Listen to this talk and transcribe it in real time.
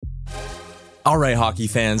All right, hockey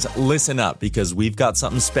fans, listen up because we've got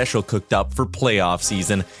something special cooked up for playoff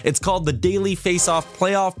season. It's called the Daily Face-Off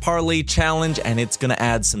Playoff Parlay Challenge, and it's going to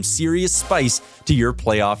add some serious spice to your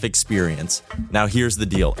playoff experience. Now, here's the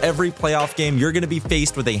deal. Every playoff game, you're going to be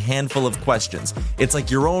faced with a handful of questions. It's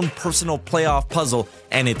like your own personal playoff puzzle,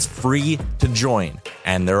 and it's free to join.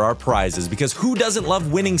 And there are prizes, because who doesn't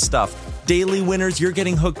love winning stuff? Daily winners, you're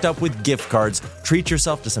getting hooked up with gift cards. Treat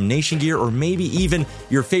yourself to some Nation gear or maybe even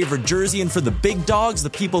your favorite jersey. And for the big dogs, the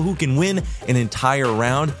people who can win an entire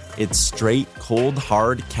round, it's straight, cold,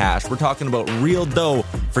 hard cash. We're talking about real dough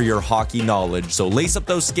for your hockey knowledge. So lace up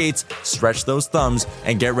those skates, stretch those thumbs,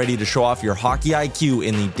 and get ready to show off your hockey IQ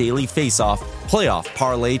in the Daily Face-Off Playoff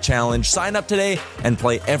Parlay Challenge. Sign up today and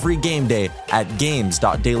play every game day at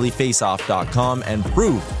games.dailyfaceoff.com and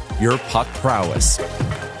prove your puck prowess.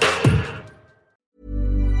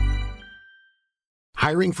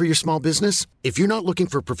 Hiring for your small business? If you're not looking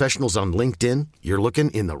for professionals on LinkedIn, you're looking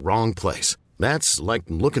in the wrong place. That's like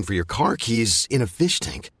looking for your car keys in a fish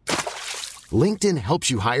tank. LinkedIn helps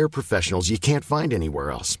you hire professionals you can't find anywhere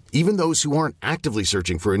else, even those who aren't actively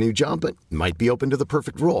searching for a new job but might be open to the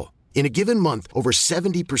perfect role. In a given month, over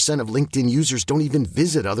 70% of LinkedIn users don't even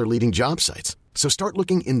visit other leading job sites. So start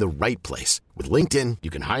looking in the right place. With LinkedIn, you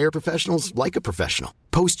can hire professionals like a professional.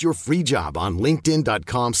 Post your free job on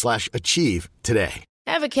linkedin.com/achieve today.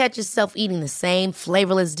 Ever catch yourself eating the same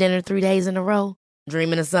flavorless dinner 3 days in a row?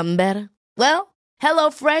 Dreaming of something better? Well,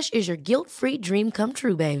 HelloFresh is your guilt-free dream come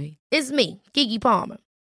true, baby. It's me, Keke Palmer.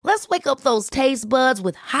 Let's wake up those taste buds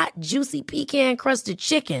with hot, juicy pecan-crusted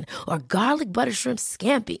chicken or garlic butter shrimp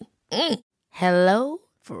scampi. Hello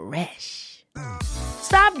Fresh.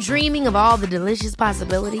 Stop dreaming of all the delicious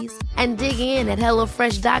possibilities and dig in at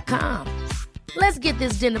HelloFresh.com. Let's get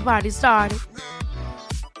this dinner party started.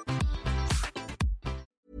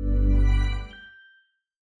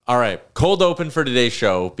 All right, cold open for today's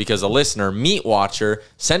show because a listener, Meat Watcher,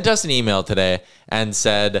 sent us an email today and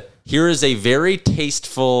said, here is a very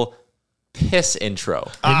tasteful piss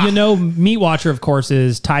intro. And you know, Meat Watcher, of course,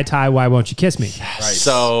 is Ty Ty, Why Won't You Kiss Me? Yes. Right.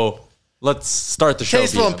 So let's start the show.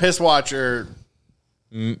 Tasteful and Piss Watcher.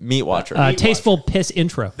 Meat Watcher. Tasteful piss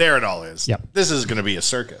intro. There it all is. Yep. This is going to be a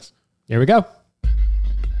circus. Here we go.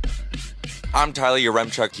 I'm Tyler, your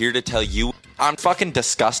Remchuck, here to tell you I'm fucking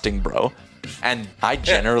disgusting, bro. And I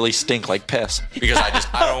generally stink like piss because I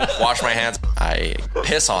don't wash my hands. I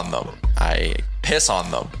piss on them. I piss on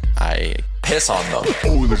them. I piss on them.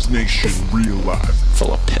 Oilers Nation real life.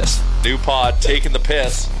 Full of piss. New pod, taking the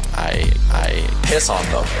piss. I piss on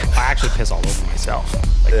them. I actually piss all over myself.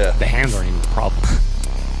 Like, the hands aren't even the problem.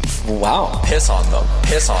 Wow. Piss on them.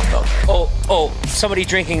 Piss on them. Oh, somebody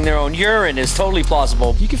drinking their own urine is totally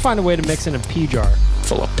plausible. You can find a way to mix in a pee jar.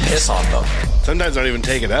 Full of piss on them. Sometimes I don't even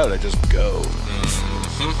take it out. I just go.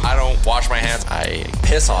 Mm-hmm. I don't wash my hands. I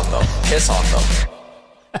piss on them. Piss on them.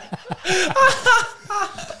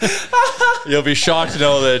 You'll be shocked to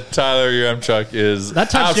know that Tyler Yaremchuk is that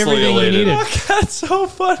touched absolutely everything elated. you needed. Oh, that's so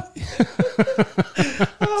funny.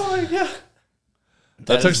 Oh my god.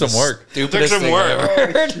 That took some work. Took some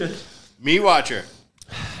work. Meat Watcher.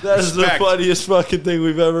 That is the funniest fucking thing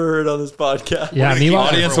we've ever heard on this podcast. Yeah, Meat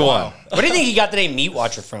Watcher. Audience one. What do you think he got the name Meat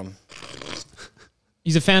Watcher from?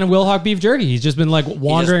 He's a fan of Wilhock beef jerky. He's just been like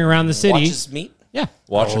wandering around the city. Watches meat? Yeah.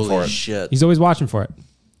 Watching for it. Shit. He's always watching for it.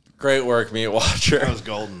 Great work, Meat Watcher. That was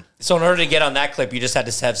golden. So in order to get on that clip, you just had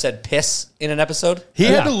to have said piss in an episode? He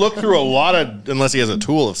had to look through a lot of, unless he has a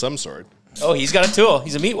tool of some sort. Oh, he's got a tool.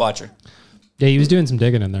 He's a Meat Watcher. Yeah, he was doing some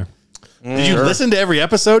digging in there. Did you listen to every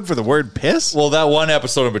episode for the word piss? Well, that one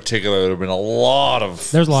episode in particular, there would have been a lot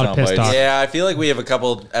of There's a lot of piss soundbites. talk. Yeah, I feel like we have a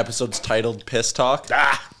couple episodes titled Piss Talk.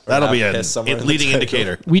 That'll be a piss somewhere in the leading title.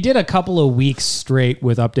 indicator. We did a couple of weeks straight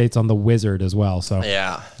with updates on the Wizard as well. So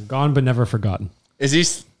Yeah. gone but never forgotten. Is he,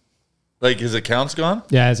 like, his account's gone?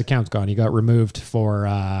 Yeah, his account's gone. He got removed for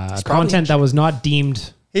content that was not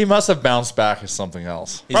deemed. He must have bounced back as something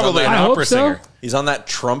else. He's Probably on an I hope opera so. singer. He's on that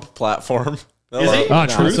Trump platform. Is he? Oh,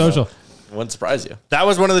 Truth Social. Wouldn't surprise you. That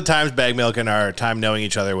was one of the times, Bag Milk, in our time knowing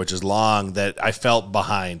each other, which is long, that I felt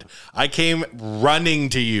behind. I came running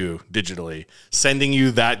to you digitally, sending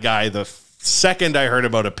you that guy the second I heard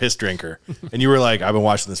about a piss drinker. And you were like, I've been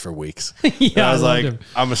watching this for weeks. Yeah, And I was loved like, him.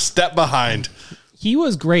 I'm a step behind. He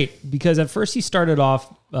was great because at first he started off,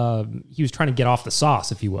 he was trying to get off the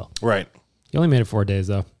sauce, if you will. Right. He only made it 4 days,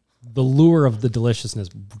 though. The lure of the deliciousness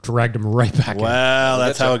dragged him right back in. Well,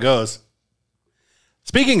 that's how it goes.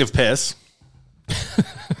 Speaking of piss,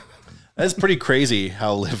 that's pretty crazy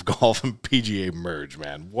how Liv Golf and PGA merge,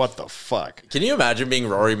 man. What the fuck? Can you imagine being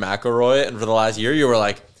Rory McIlroy and for the last year you were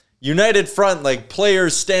like, united front, like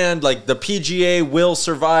players stand, like the PGA will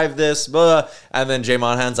survive this, blah. And then Jay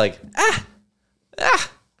Monahan's like,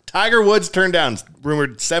 Tiger Woods turned down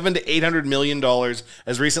rumored $700 to $800 million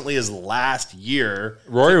as recently as last year.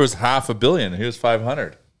 Rory was $500 million. He was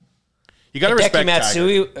 500. You got to respect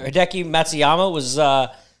Tiger. Hideki Matsuyama was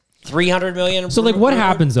 $300 million. So, like, what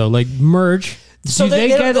happens, though? Like, merge. So Do they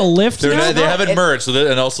get a lift? They haven't merged.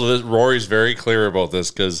 And also, Rory's very clear about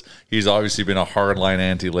this because he's obviously been a hardline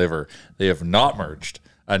anti-liver. They have not merged.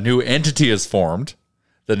 A new entity is formed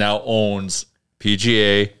that now owns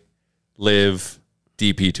PGA, Liv,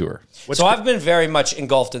 DP Tour. So I've been very much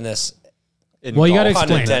engulfed in this. Well, you got to Pun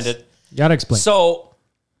explain. intended. You got to explain. So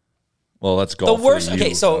Well, that's golf. the worst. for you.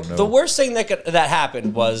 Okay, so I don't know. the worst thing that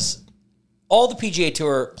happened was all the PGA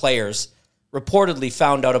Tour players reportedly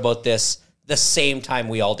found out about this the same time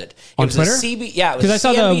we all did. It On was Twitter? Yeah, it was Because I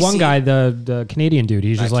saw the CNBC. one guy, the Canadian dude.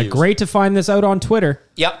 He's just like, great to find this out on Twitter.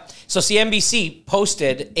 Yep. So CNBC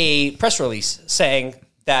posted a press release saying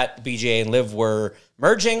that BJ and Liv were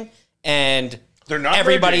merging, and They're not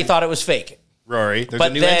everybody merging. thought it was fake. Rory, there's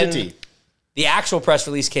But a new then entity. the actual press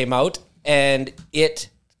release came out, and it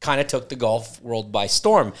kind of took the golf world by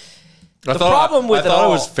storm. I thought it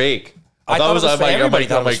was fake. I thought it was fake. Everybody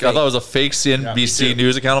thought it was I thought it was a fake me CNBC too.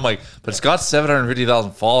 news account. I'm like, but it's got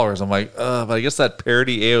 750,000 followers. I'm like, but I guess that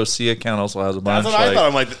parody AOC account also has a bunch. That's what I thought.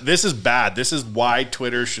 I'm like, this is bad. This is why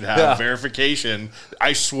Twitter should have Yeah. verification.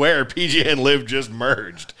 I swear PGA and Liv just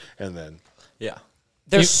merged. And then, yeah.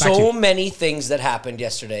 There's Back to so you. many things that happened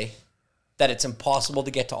yesterday that it's impossible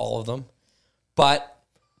to get to all of them. But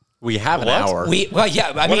We have an hour. I mean, it else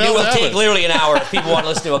will take happened? literally an hour if people want to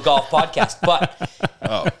listen to a golf podcast.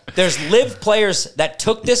 But there's Liv players that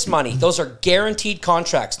took this money. Those are guaranteed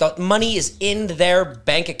contracts. The money is in their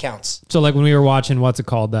bank accounts. So, like, when we were watching, what's it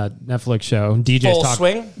called, that Netflix show, Full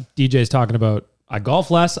swing? DJ's talking about, I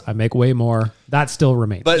golf less, I make way more. That still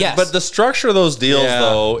remains. But Yes. but the structure of those deals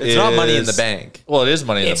though, it's not money in the bank. Well, it is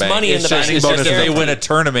money in It's the bank. money in the bank. It's just It's if they guaranteed. win a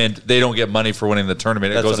tournament, they don't get money for winning the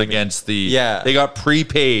tournament. It That's goes what I mean. against the. Yeah. They got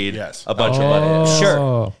prepaid Yes. a bunch of money.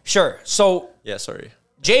 Oh. Sure. So Yeah, sorry.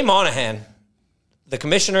 Jay Monahan, the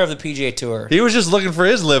commissioner of the PGA Tour, He was just looking for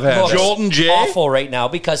his live hand. looks Jolton Jay? awful right now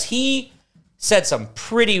because he said some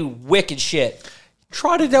pretty wicked shit.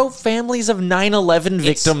 Trotted out families of 9/11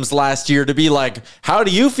 victims last year to be like, how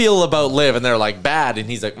do you feel about Liv? And they're like, bad. And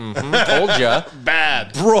he's like, told ya.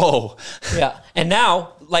 bad. Bro. Yeah. And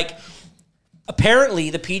now, like, apparently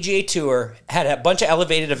the PGA Tour had a bunch of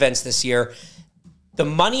elevated events this year. The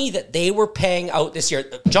money that they were paying out this year,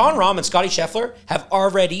 John Rahm and Scotty Scheffler have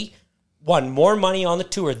already won more money on the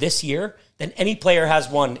tour this year than any player has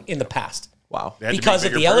won in the past. Wow. They had to Because make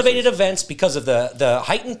of the bigger elevated purses. events, because of the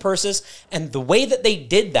heightened purses, and the way that they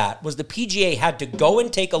did that was the PGA had to go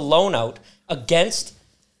and take a loan out against.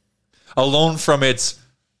 A loan from its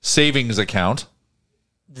savings account.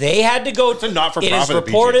 They had to go. It's a not-for-profit It is at PGA.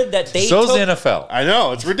 reported that they So's took, the NFL. I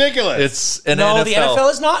know. It's ridiculous. It's an No, NFL. the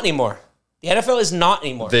NFL is not anymore. The NFL is not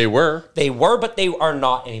anymore. They were. They were, but they are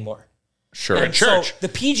not anymore. Sure. And church. so the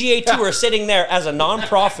PGA Tour sitting there as a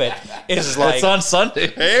nonprofit is like It's on Sunday.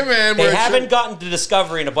 hey, man. they we're haven't gotten to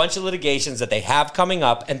discovery in a bunch of litigations that they have coming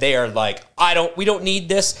up, and they are like, we don't need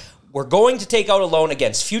this. We're going to take out a loan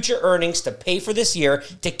against future earnings to pay for this year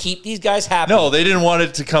to keep these guys happy. No, they didn't want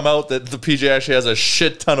it to come out that the PGA actually has a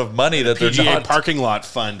shit ton of money that they're PGA not. parking lot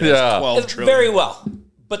fund. Has Yeah. 12 trillion. Very well.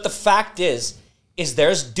 But the fact is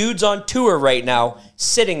there's dudes on tour right now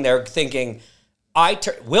sitting there thinking,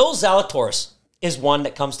 Will Zalatoris is one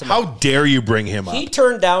that comes to mind. How dare you bring him up? He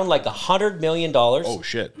turned down like $100 million. Oh,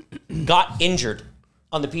 shit. Got injured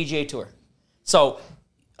on the PGA Tour. So,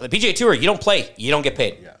 on the PGA Tour, you don't play, you don't get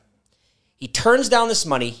paid. Yeah. He turns down this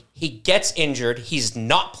money. He gets injured. He's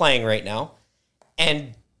not playing right now.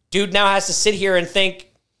 And dude now has to sit here and think,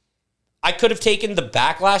 I could have taken the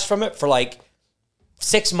backlash from it for like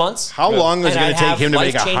 6 months. How long is it And going to I'd take him to have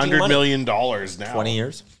make life-changing $100 money. million now? 20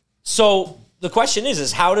 years. So the question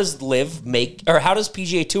is how does Liv make, or how does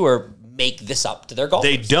PGA Tour make this up to their golfers?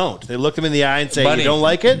 They don't. They look them in the eye and say, Money. you don't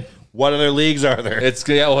like it? What other leagues are there?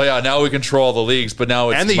 Now we control all the leagues, but now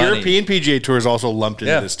it's and the money. European PGA Tour is also lumped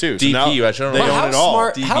into this too. So DP, now I don't know. they But own how it all.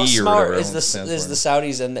 smart, DB how or smart whatever is it stands the for.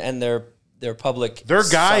 Saudis and their public? Their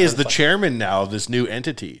guy is the sovereign fund? chairman now of this new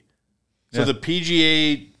entity. So Yeah. the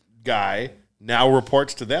PGA guy now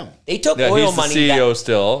reports to them. They took Yeah, oil he's the money. CEO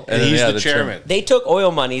still, And then, he's yeah, the chairman. They took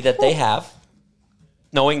oil money that they have,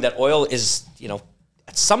 knowing that oil is,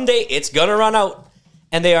 someday it's gonna run out,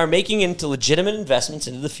 and they are making into legitimate investments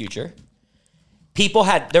into the future.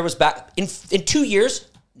 There was back in 2 years,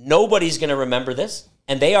 nobody's gonna remember this,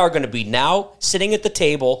 and they are gonna be now sitting at the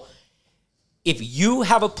table if you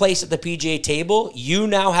have a place at the PGA table, you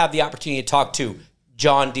now have the opportunity to talk to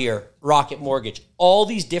John Deere, Rocket Mortgage, all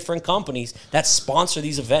these different companies that sponsor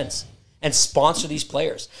these events and sponsor these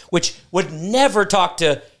players, which would never talk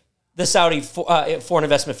to the Saudi Foreign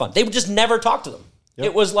Investment Fund. They would just never talk to them. Yep.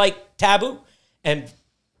 It was like taboo. And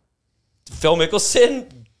Phil Mickelson,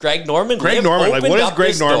 Greg Norman. Like, what is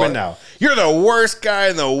Greg Norman now? You're the worst guy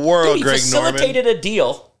in the world, Dude, Greg Norman. He facilitated a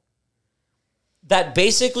deal that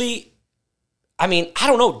basically, I mean, I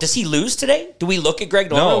don't know. Does he lose today? Do we look at Greg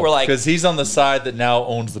Norman? No, We're like, because he's on the side that now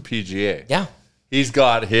owns the PGA. yeah. He's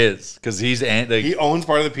got his, because he's... he owns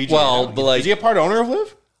part of the PGA. Well, now. but like... Is he a part owner of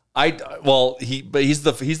Liv? He's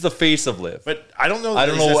the face of Liv. But I don't know that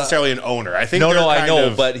he's necessarily an owner. I think I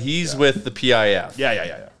know, but he's with the PIF.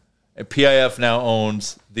 Yeah. And PIF now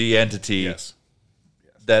owns the entity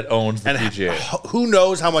that owns the PGA. Who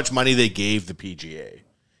knows how much money they gave the PGA?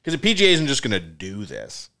 Because the PGA isn't just going to do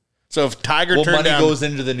this. So if Tiger turned money down... goes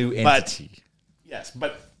into the new entity.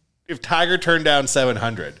 But if Tiger turned down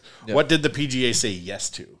 700, what did the PGA say yes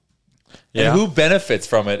to? And who benefits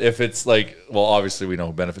from it if it's like... Well, obviously we know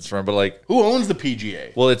who benefits from it, but like... Who owns the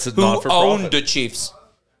PGA? Well, it's a Who not-for-profit. owned the Chiefs?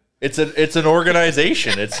 It's an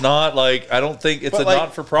organization. It's not like... I don't think it's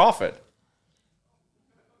not-for-profit.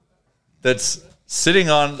 That's sitting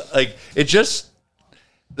on... Like, it just...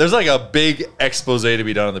 There's like a big expose to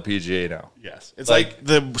be done on the PGA now. Yes. It's like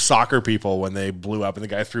the soccer people when they blew up and the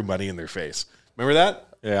guy threw money in their face. Remember that?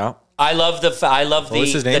 Yeah. I love the What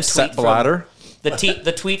was his name? Sepp Blatter?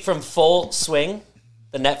 The tweet from Full Swing,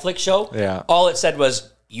 the Netflix show. Yeah. All it said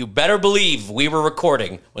was, "You better believe we were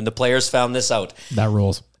recording when the players found this out." That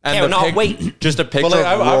rules. And wait. Just a picture But like,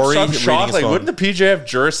 of Rory. I'm shocked. Like, phone. wouldn't the PGA have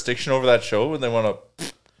jurisdiction over that show when they want to...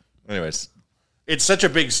 Anyways. It's such a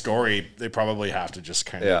big story, they probably have to just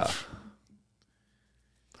kind of...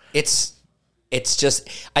 It's just...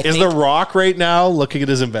 I Is think The Rock right now looking at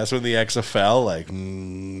his investment in the XFL? Like,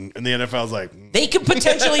 and the NFL's like... they could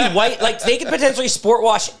potentially they could potentially sport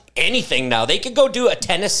wash anything now. They could go do a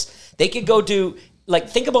tennis. They could go do... Like,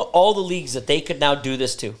 think about all the leagues that they could now do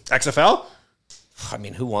this to. XFL? I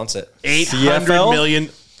mean, who wants it? 800 million...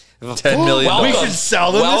 $10 million. Welcome. We should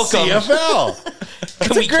sell them Welcome. to CFL.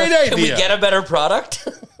 That's a great idea. Can we get a better product?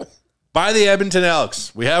 Buy the Edmonton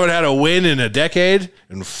Elks. We haven't had a win in a decade,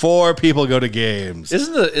 and 4 people go to games.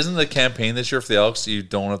 Isn't the campaign this year for the Elks you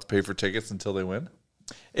don't have to pay for tickets until they win?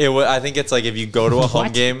 I think it's like if you go to a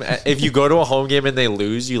home game, and they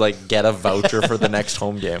lose, you like get a voucher for the next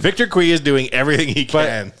home game. Victor Cui is doing everything he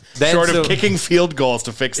can, short of kicking field goals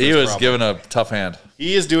to fix this He was problem. given a tough hand.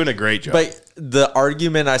 He is doing a great job. But the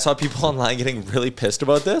argument, I saw people online getting really pissed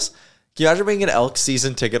about this. Can you imagine being an Elks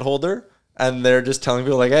season ticket holder? And they're just telling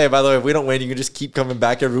people like, hey, by the way, if we don't win, you can just keep coming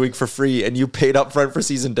back every week for free. And you paid up front for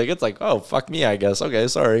season tickets. Like, oh, fuck me, I guess. Okay,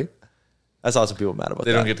 sorry. I saw some people mad about that.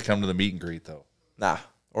 They don't get to come to the meet and greet, though. Nah.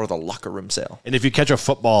 Or the locker room sale. And if you catch a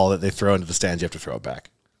football that they throw into the stands, you have to throw it back.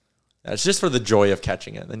 Yeah, it's just for the joy of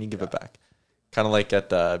catching it. Then you give it back. Kind of like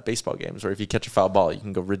at baseball games where if you catch a foul ball, you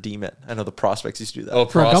can go redeem it. I know the prospects used to do that. Oh,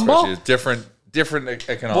 For a gumball? prospects. Different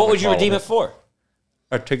economic What would you model. redeem it for?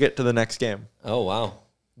 A ticket to the next game. Oh, wow.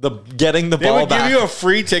 Getting the They ball would back. give you a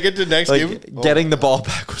free ticket to next game. Getting the ball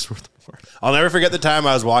back was worth more. I'll never forget the time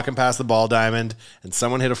I was walking past the ball diamond and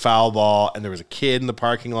someone hit a foul ball and there was a kid in the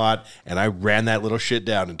parking lot and I ran that little shit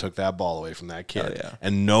down and took that ball away from that kid. yeah.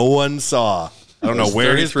 And no one saw. I don't know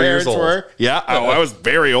where his 33 years parents old. were. Yeah, I was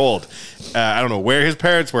very old. I don't know where his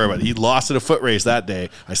parents were, but he lost at a foot race that day.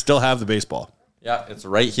 I still have the baseball. Yeah, it's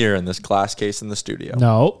right here in this glass case in the studio.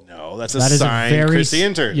 No, that's a That is signed a very Chrissy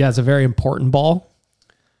Intern. Yeah, it's a very important ball.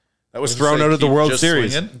 That was thrown out of the Keep World just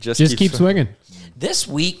Series. swinging? Just keep swinging. This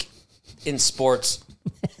week in sports,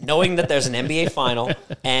 knowing that there's an NBA final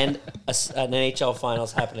and an NHL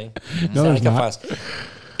finals happening, No, there's not. Finals,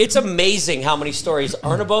 it's amazing how many stories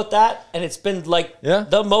aren't about that, and it's been like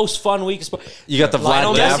the most fun week of sports. You got the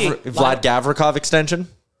Lionel Messi. Vlad Gavrikov extension.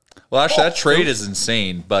 Well, actually, that trade is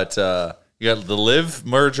insane, but you got the Liv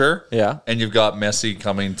merger, and you've got Messi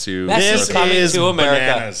coming to... Messi's coming to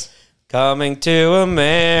America. Bananas. Coming to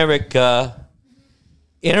America.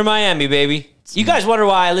 Inter Miami, baby. You guys wonder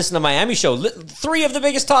why I listen to Miami show. 3 of the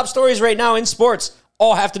biggest top stories right now in sports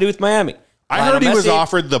all have to do with Miami. I heard he Lionel was Messi,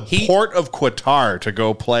 offered the Heat. port of Qatar to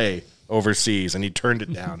go play overseas, and he turned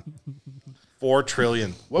it down. $4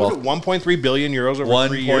 trillion. What was it? 1.3 billion euros over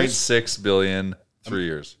 3 years. 1.6 billion, 3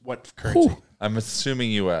 years. What currency? I'm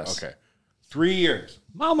assuming U.S. Okay, 3 years.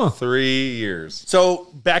 Mama. 3 years.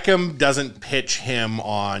 So Beckham doesn't pitch him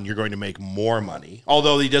on you're going to make more money,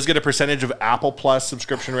 although he does get a percentage of Apple Plus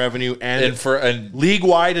subscription revenue and And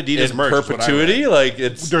league-wide Adidas in merch. is what I perpetuity, read. like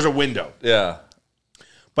it's... There's a window. Yeah.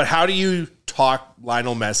 But how do you talk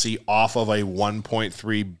Lionel Messi off of a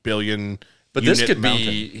 1.3 billion? But this could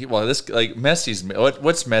be Messi's.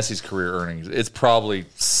 What's Messi's career earnings? It's probably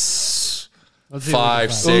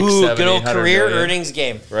 5, 6, 7, good old 800 career million, earnings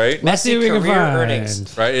game. right? Messi career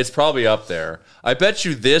earnings. Right, it's probably up there. I bet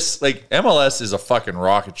you this MLS is a fucking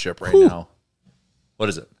rocket ship right now. What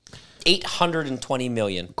is it? 820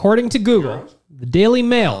 million. According to Google, the Daily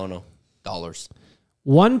Mail. Oh no, dollars.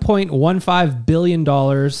 $1.15 billion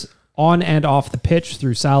on and off the pitch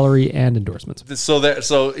through salary and endorsements.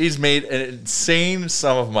 So he's made an insane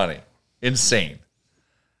sum of money, and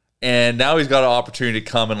now he's got an opportunity to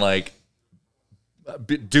come and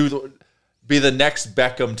be the next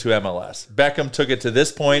Beckham to MLS. Beckham took it to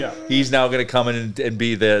this point. Yeah. He's now going to come in and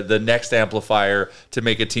be the next amplifier to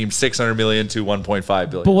make a team $600 million to $1.5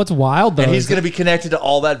 billion. But what's wild though, and he's going to be connected to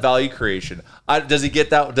all that value creation. Does he get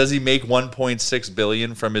that? Does he make $1.6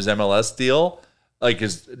 billion from his MLS deal? Who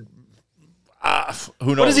knows?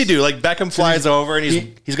 What does he do? Beckham flies over and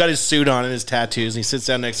he's got his suit on and his tattoos and he sits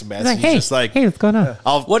down next to Messi. He's just hey, what's going on?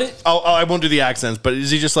 I won't do the accents, but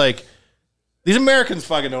is he just these Americans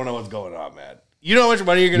fucking don't know what's going on, man. You know how much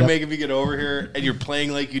money you're going to make if you get over here and you're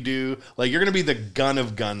playing like you do? You're going to be the gun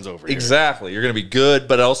of guns over here. Exactly. You're going to be good,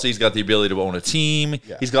 but also he's got the ability to own a team.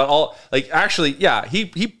 Yeah. He's got all, that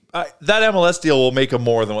MLS deal will make him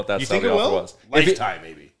more than what that Saudi offer was. Lifetime,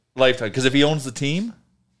 maybe. Lifetime. Because if he owns the team,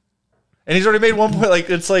 and he's already made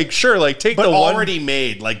take but the one. Already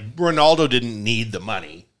made. Ronaldo didn't need the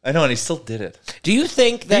money. I know, and he still did it. Do you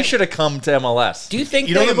think that he should have come to MLS? Do you think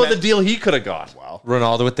you know about the deal he could have got? Wow.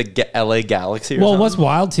 Ronaldo with the LA Galaxy. Well, what's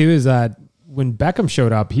wild too is that when Beckham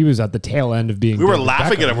showed up, he was at the tail end of being. We were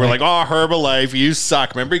laughing at him. We're like, "Oh, Herbalife, you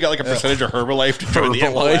suck." Remember, he got a percentage of Herbalife to join the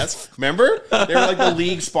MLS. Remember, they were the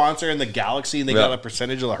league sponsor in the Galaxy, and they got a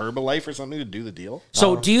percentage of the Herbalife or something to do the deal.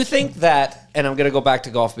 So, do you think that? And I'm going to go back to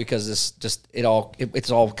golf because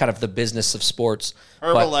it's all kind of the business of sports.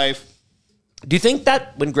 Herbalife. Do you think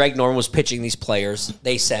that when Greg Norman was pitching these players,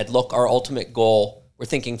 they said, look, our ultimate goal, we're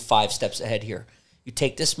thinking 5 steps ahead here. You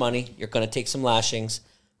take this money, you're going to take some lashings,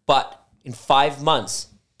 but in 5 months,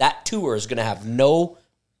 that tour is going to have no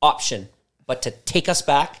option but to take us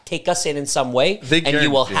back, take us in some way, and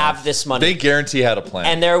you will have this money. They guarantee had a plan.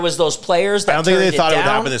 And there was those players that I don't think they thought it would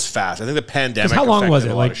happen this fast. I think the pandemic how long was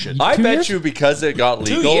it? I bet you because it got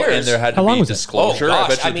legal and there had to be disclosure, I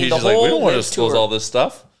bet you PG's we don't want to disclose all this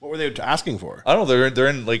stuff. What were they asking for? I don't know. They're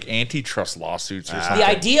in antitrust lawsuits or something. The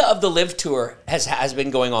idea of the Live Tour has been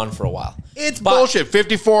going on for a while. It's bullshit.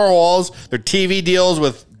 54 holes. Their TV deals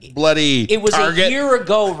with bloody It was Target. A year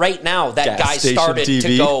ago right now that guy started TV.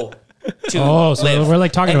 to go to so Live we're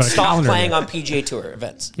talking about a stop calendar playing here. on PGA Tour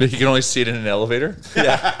events. You can only see it in an elevator?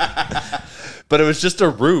 Yeah. But it was just a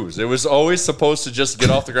ruse. It was always supposed to just get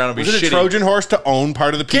off the ground and be Was it shitty. a Trojan horse to own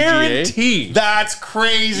part of the PGA? Guaranteed. That's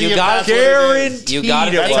crazy. You got guaranteed.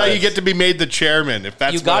 That's how you get to be made the chairman. If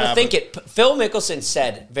that's you got to think it. Phil Mickelson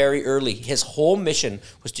said very early his whole mission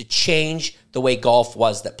was to change the way golf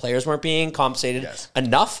was. That players weren't being compensated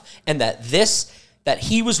enough, and that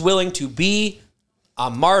he was willing to be a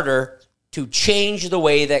martyr to change the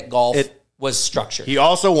way that golf was structured. He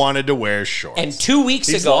also wanted to wear shorts. And 2 weeks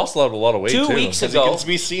He's ago, lost a lot of weight, 2 too. weeks He ago, gets to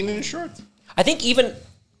be seen in his shorts. I think even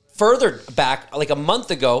further back, a month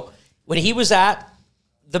ago, when he was at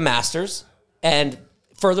the Masters and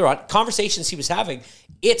further on, conversations he was having,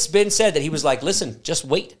 it's been said that he was like, listen, just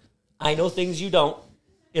wait. I know things you don't.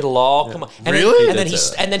 It'll all come on. And Really?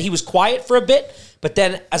 And then he was quiet for a bit, but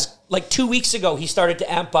then 2 weeks ago, he started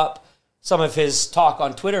to amp up some of his talk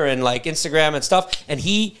on Twitter and Instagram and stuff, and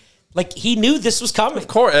he knew this was coming. Of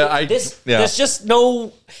course. There's just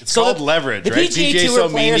no... It's called leverage, the right? PGA PGA Tour so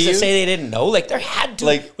mean players to that you? say they didn't know, there had to...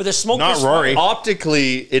 where there's smoke... Not there's Rory. smoke.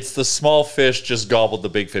 Optically, it's the small fish just gobbled the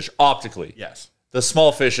big fish. Optically. Yes. The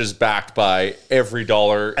small fish is backed by every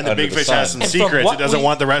dollar And the under big fish sun. has some And from secrets what it doesn't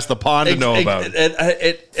want the rest of the pond to know about.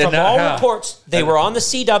 From all reports, they were on the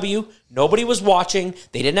CW. Nobody was watching.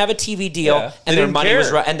 They didn't have a TV deal, Yeah. and They their didn't money care.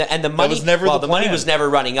 was and the money was never the money plan. was never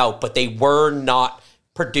running out, but they were not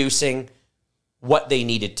producing what they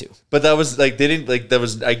needed to. But that was they didn't that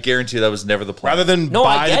was I guarantee that was never the plan. Rather than No,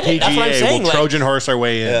 I buy the get it. That's what I'm PGA, saying, we'll Trojan horse our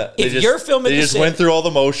way in. Yeah, If you're filming they this just went through all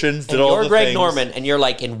the motions, and did all you're the Greg things. Norman, and you're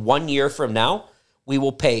in 1 year from now, we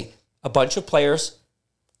will pay a bunch of players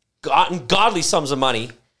godly sums of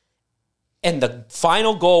money, and the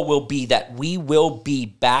final goal will be that we will be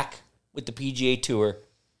back with the PGA Tour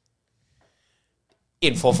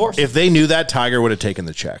in full force. If they knew that, Tiger would have taken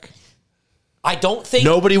the check. I don't think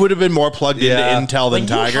Nobody would have been more plugged into Intel than when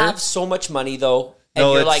Tiger. you have so much money, though, And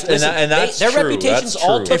No, you're it's- like, listen, and that's their true. reputations That's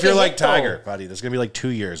all true. took If you're a like hit, though. Tiger, buddy, there's going to be like 2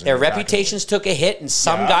 years. and Their you're back in it. reputations took a hit, and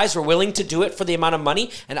some guys were willing to do it for the amount of money.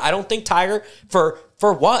 And I don't think Tiger, for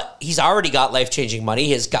what? He's already got life-changing money.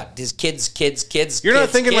 He's got his kids. You're not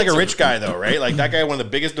kids, thinking like a kids. rich guy, though, right? Like that guy, one of the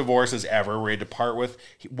biggest divorces ever, where he had to part with.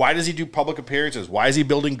 Why does he do public appearances? Why is he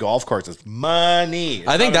building golf courses? Money. It's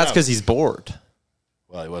I think not that's enough. because he's bored.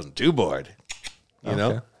 Well, he wasn't too bored, you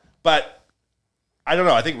know? But I don't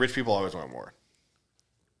know. I think rich people always want more.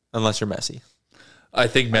 Unless you're Messi. I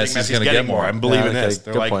think Messi's Messi's going to getting get more. I'm believing Yeah, okay, this.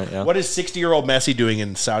 They're good like, point, yeah. what is 60-year-old Messi doing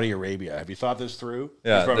in Saudi Arabia? Have you thought this through? He's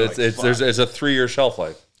Yeah, probably it's, like, it's, fuck. there's a 3-year shelf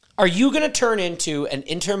life. Are you going to turn into an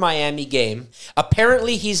Inter-Miami game?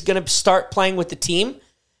 Apparently, he's going to start playing with the team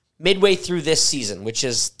midway through this season, which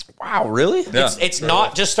is... Wow, really? Yeah. It's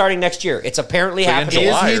not just starting next year. It's apparently like in happening.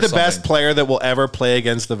 July. Is he or the best something. player that will ever play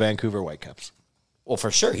against the Vancouver Whitecaps? Well,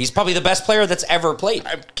 for sure. He's probably the best player that's ever played.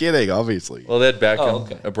 I'm kidding, obviously. Well, they had Beckham, Oh,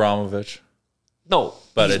 okay. Abramovich, No.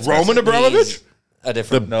 but he's it's Roman Messi. Abramovich? a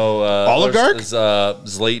different... No, Oligarch? Is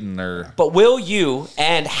Zlatan or But will you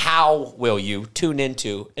and how will you tune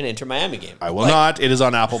into an Inter-Miami game? I will not. It is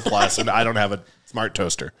on Apple Plus, and I don't have a smart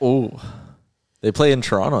toaster. Oh, they play in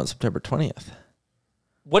Toronto on September 20th.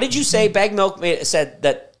 What did you say? Bag Milk said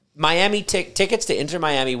that Miami tickets to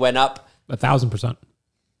Inter-Miami went up 1,000%.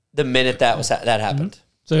 the minute that happened.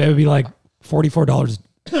 So it would be like $44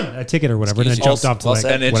 a ticket or whatever, and then it jumped up to well like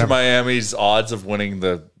said. and Inter whatever. Miami's odds of winning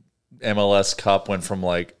the MLS Cup went from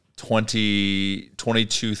like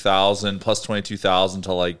 22,000 plus 22,000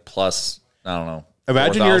 to like plus, I don't know.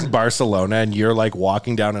 Imagine 4,000. you're in Barcelona and you're like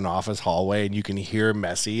walking down an office hallway and you can hear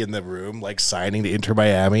Messi in the room like signing to Inter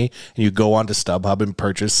Miami, and you go on to StubHub and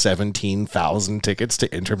purchase 17,000 tickets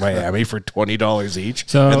to Inter Miami for $20 each,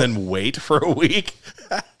 So- and then wait for a week.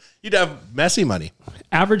 You'd have Messi money.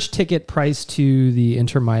 Average ticket price to the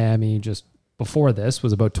Inter Miami just before this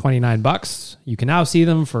was about $29. You can now see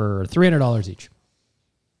them for $300 each.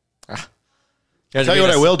 I'll tell you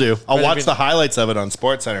what I will do. I'll watch the highlights of it on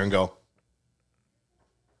SportsCenter and go,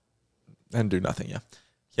 And do nothing, yeah.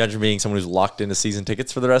 You imagine being someone who's locked into season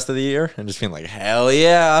tickets for the rest of the year and just being like, hell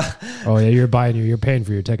yeah. Oh yeah, you're paying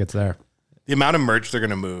for your tickets there. the amount of merch they're going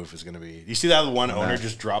to move is going to be. You see that one owner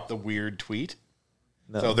just dropped the weird tweet?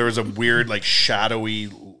 No. So there was a weird, like, shadowy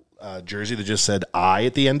jersey that just said I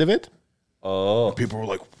at the end of it. Oh. And people were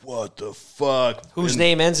like, what the fuck? Whose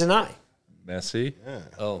name ends in I? Messi. Yeah.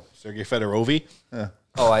 Oh. Sergei Fedorovi.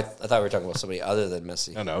 Oh, I thought we were talking about somebody other than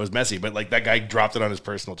Messi. No, it was Messi, but like that guy dropped it on his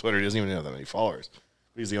personal Twitter. He doesn't even have that many followers.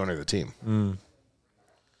 He's the owner of the team.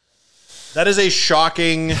 That is a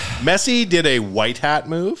shocking. Messi did a white hat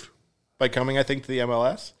move by coming, I think, to the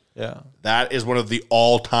MLS. Yeah. That is one of the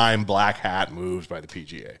all-time black hat moves by the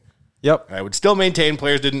PGA. Yep. I would still maintain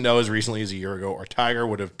players didn't know as recently as a year ago, or Tiger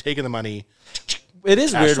would have taken the money. It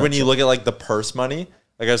is Cash weird when that you look at like the purse money.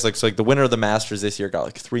 Like I was like, so like the winner of the Masters this year got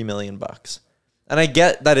like $3 million. And I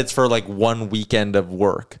get that it's for like one weekend of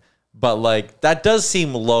work, but like that does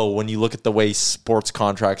seem low when you look at the way sports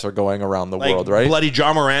contracts are going around the Like, world, right? bloody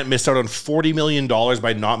John Morant missed out on $40 million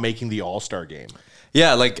by not making the All-Star game.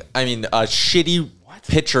 Yeah, like I mean, a shitty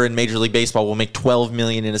pitcher in Major League Baseball will make $12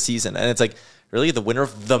 million in a season, and it's like really the winner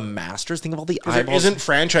of the Masters. Think of all the There eyeballs. isn't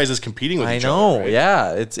franchises competing with I each know, other. Right?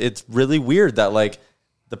 yeah. It's really weird that like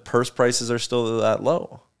the purse prices are still that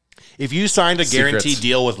low. If you signed a guaranteed Secrets.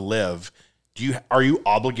 deal with Liv, are you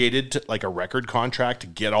obligated to like a record contract to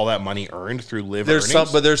get all that money earned through Liv There's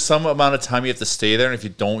earnings? there's some amount of time you have to stay there, and if you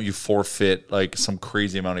don't, you forfeit like some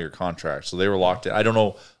crazy amount of your contract. So they were locked in. I don't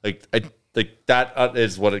know, like that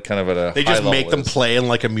is what it kind of at a They high just make level them is. play in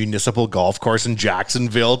like a municipal golf course in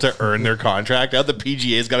Jacksonville to earn their contract. Now the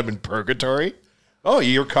PGA's got them in purgatory. Oh,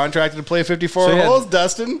 you're contracted to play 54 So, yeah. holes,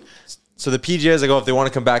 Dustin. So the PGAs, like, oh, if they want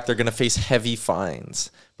to come back, they're going to face heavy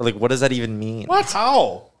fines. But like, what does that even mean? What?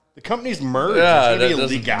 How? The company's merged. Yeah, There's that going to be a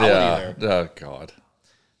doesn't- legality there. Oh God.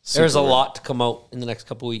 There's a lot to come out in the next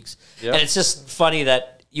couple weeks. Yeah. And it's just funny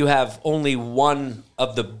that you have only one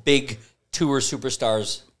of the big tour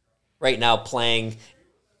superstars right now playing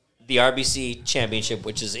the RBC Championship,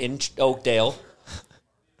 which is in Oakdale.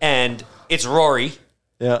 And it's Rory.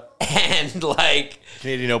 Yeah. And like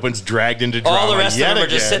Canadian Open's dragged into drama all the rest of yet them are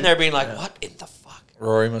just again. sitting there being like, what in the fuck?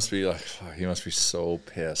 Rory must be like, he must be so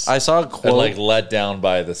pissed. I saw a and quote. like let down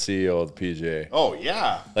by the CEO of the PGA. Oh,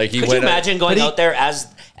 yeah. Like he Could you went imagine going out there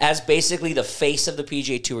as basically the face of the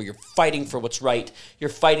PGA Tour? You're fighting for what's right. You're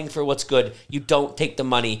fighting for what's good. You don't take the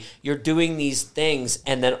money. You're doing these things,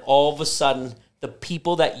 and then all of a sudden, the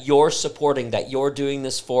people that you're supporting, that you're doing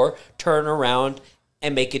this for, turn around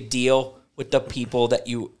and make a deal with the people that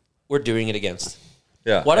you were doing it against.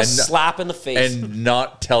 Yeah. What a And- slap in the face. and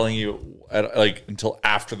not telling you until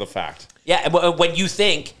after the fact. Yeah, and when you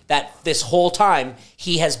think that this whole time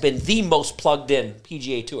he has been the most plugged in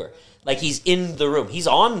PGA Tour, like he's in the room, he's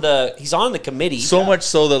on the committee. So much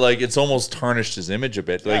so that like it's almost tarnished his image a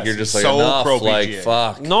bit. Like you're just like so enough. pro Like PGA.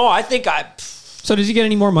 fuck. No, I think So does he get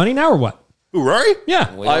any more money now or what? Who, Rory? Yeah.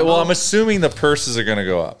 I'm assuming the purses are going to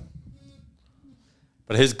go up.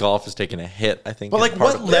 But his golf is taking a hit, I think. But like, is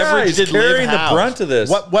part what of it. leverage he's did carrying Liv the have? brunt of this.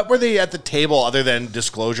 What were they at the table other than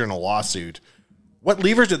disclosure and a lawsuit? What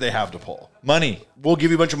levers did they have to pull? Money. We'll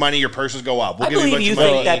give you a bunch of money. Your purses go up. We'll I give believe you you a bunch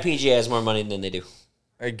of think money. that PGA has more money than they do.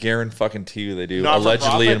 I guarantee you they do. Not for Allegedly,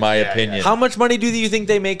 profit? in my Yeah, opinion. How much money do you think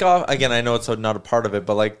they make off? Again, I know it's not a part of it,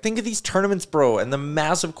 but like, think of these tournaments, bro, and the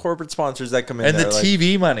massive corporate sponsors that come in And there. the like,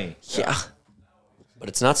 TV money. Yeah. But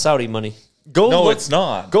it's not Saudi money. No, it's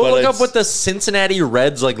not. Go But look up it's- what the Cincinnati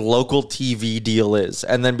Reds like local TV deal is,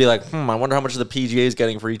 and then be like, I wonder how much the PGA is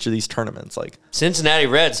getting for each of these tournaments. Like, Cincinnati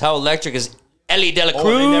Reds, how electric is Ellie De La Cruz?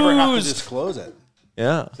 Oh, they never have to disclose it.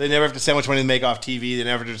 yeah, They never have to say how much money they make off TV. They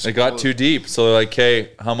never just. It got too deep. So they're like,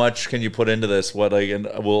 hey, how much can you put into this? What like, and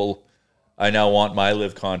I now want my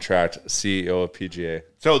live contract CEO of PGA.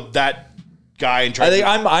 So that guy in charge. I think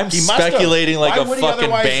I'm He must have. speculating like Why a would he fucking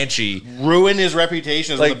otherwise banshee. Ruin his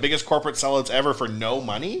reputation as one of Like- the biggest corporate sellouts ever for no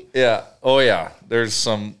money. Yeah. Oh yeah. There's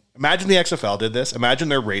some. Imagine the XFL did this. Imagine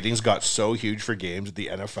their ratings got so huge for games that the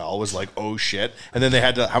NFL was like, oh shit. And then they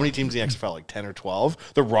had to, how many teams in the XFL? Like 10 or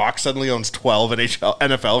 12? The Rock suddenly owns 12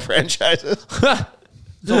 NFL franchises.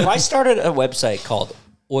 So if I started a website called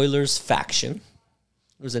Oilers Faction,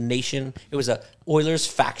 it was a Oilers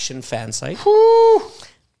Faction fan site.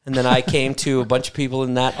 And then I came to a bunch of people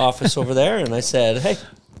in that office over there and I said, hey,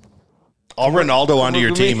 I'll Ronaldo onto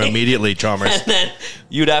your with me. team immediately, Chalmers. and then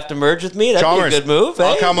you'd have to merge with me. That'd Chalmers, be a good move.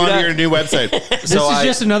 I'll hey? come You'd onto have- your new website. This is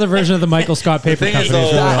just another version of the Michael Scott paper thing is, company.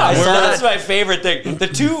 It's though, really I awesome. saw, that's my favorite thing.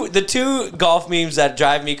 The two golf memes that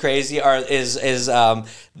drive me crazy is the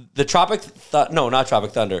not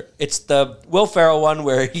Tropic Thunder. It's the Will Ferrell one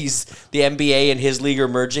where he's the NBA and his league are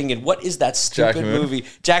merging. And what is that stupid Jackie Moon? movie?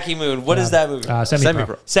 Jackie Moon. What is that movie?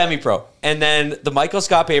 Semi-pro. Semi-pro. And then the Michael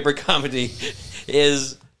Scott paper company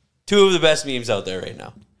is two of the best memes out there right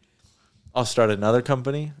now. I'll start another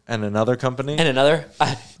company and another company. And another.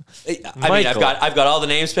 I mean, I've got all the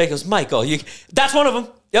names. He goes, Michael. That's one of them.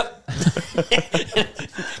 Yep.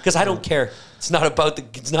 Because I don't care. It's not about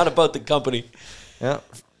the company. yeah,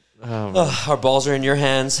 Our balls are in your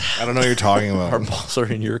hands. I don't know what you're talking our about. balls are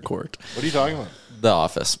in your court. What are you talking about? The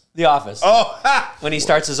Office. The Office. Oh, ha! When he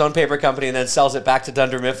starts his own paper company and then sells it back to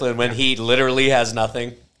Dunder Mifflin when he literally has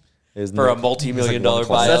nothing Isn't for it? a multi-million It's like dollar one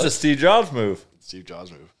class. That's buyout. a Steve Jobs move. Steve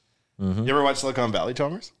Jobs move. You ever watch Silicon Valley,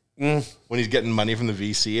 Chalmers? When he's getting money from the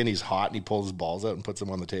VC and he's hot and he pulls his balls out and puts them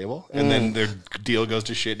on the table. And then their deal goes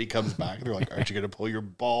to shit and he comes back and they're like, aren't you going to pull your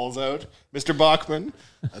balls out, Mr. Bachman?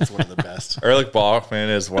 That's one of the best. Erlich Bachman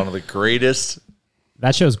is one of the greatest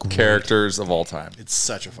That show's great. characters of all time. It's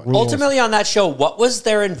such a fun Ultimately, on that show, what was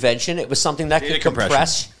their invention? It was something that Data could compression.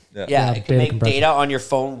 compress. Yeah, it could data make compression. data on your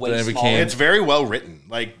phone way Then it smaller. became- It's very well written.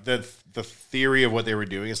 Like the theory of what they were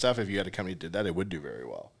doing and stuff, if you had a company that did that, it would do very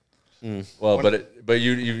well. Well, but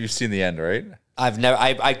you've seen the end, right? I've never.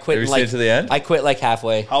 I quit. Have you like, seen it to the end? I quit like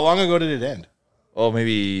halfway. How long ago did it end? Oh,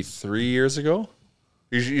 maybe 3 years ago.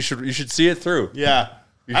 You should see it through. Yeah.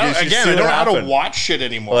 You I should see don't know what how to happened. watch shit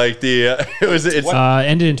anymore. Like it's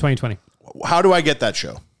Ended in 2020. How do I get that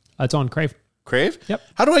show? It's on Crave. Crave? Yep.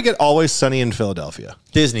 How do I get Always Sunny in Philadelphia?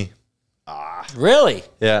 Disney. Really?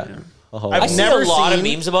 Yeah. I see a lot of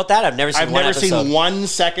memes about that. I've never seen I've one never episode. seen 1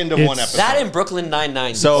 second of It's- one episode. That in Brooklyn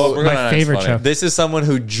Nine-Nine. So Brooklyn My Nine-Nine's favorite funny. show. this is someone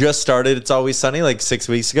who just started It's Always Sunny like 6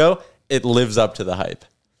 weeks ago. It lives up to the hype.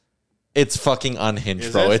 It's fucking unhinged,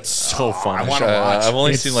 Is bro. it? It's so funny. I wanna watch. I've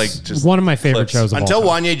only It's seen like just one of my favorite clips. shows of Until all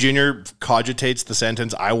time. Wanye Jr. cogitates the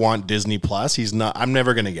sentence, I want Disney Plus, he's not. I'm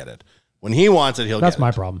never going to get it. When he wants it, he'll That's get it.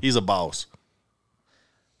 my problem. He's a boss.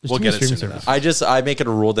 There's We'll too get many it streaming soon services. enough. I make it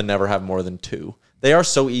a rule to never have more than 2. They are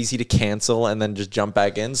so easy to cancel and then just jump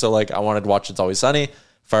back in. So like I wanted to watch It's Always Sunny,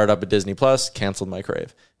 fired up at Disney Plus, canceled my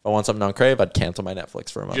Crave. If I want something on Crave, I'd cancel my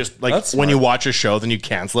Netflix for a month. Just like That's when smart. you watch a show, then you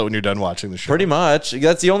cancel it when you're done watching the show. Pretty much.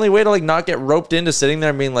 That's the only way to like not get roped into sitting there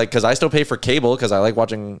and being like, because I still pay for cable because I like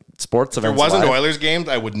watching sports If there events. wasn't live. Oilers games,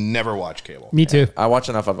 I would never watch cable. Me too. I watch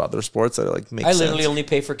enough of other sports that like make I sense. literally only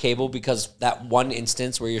pay for cable because that one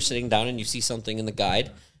instance where you're sitting down and you see something in the guide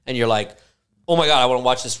and you're like, oh my God, I want to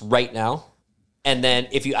watch this right now. And then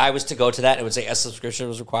if I was to go to that, it would say a subscription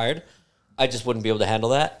was required. I just wouldn't be able to handle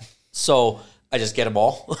that. So I just get them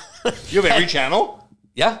all. You have every channel?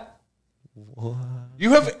 Yeah. You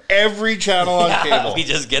You have every channel on cable. We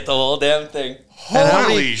just get the whole damn thing.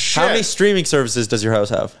 Holy shit. How many streaming services does your house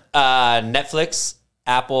have? Netflix,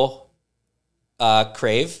 Apple,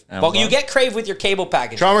 Crave. Amazon? Well, you get Crave with your cable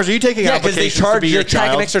package. Chalmers, are you taking Because they applications to charge be you your tag an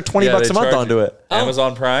child? extra $20 a month onto it.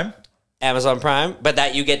 Amazon Prime? Amazon Prime, but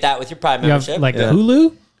that you get that with your Prime You have membership. like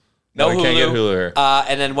Hulu. no we Hulu. can't get Hulu here.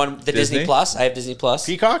 And then the Disney Disney? Plus. I have Disney Plus.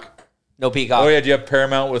 Peacock? No Peacock. Oh, yeah. Do you have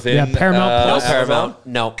Paramount within? Yeah, Paramount No Plus.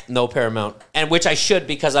 Paramount. No Paramount. And which I should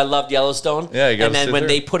because I loved Yellowstone. Yeah, you gotta And then sit when there.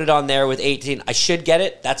 they put it on there with 18, I should get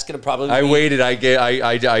it. That's going to probably I be... waited.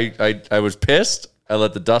 I was pissed. I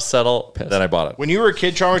let the dust settle. Then I bought it. When you were a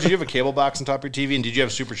kid, Chalmers, did you have a cable box on top of your TV? And did you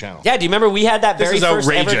have Super Channel? Yeah, do you remember we had that This very is first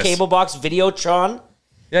ever outrageous. cable box, Videotron?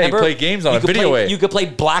 Yeah, Remember? you play games on You a could video play, way. You could play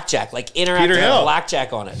blackjack, like Peter interactive Hill.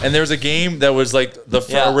 blackjack on it. And there was a game that was like the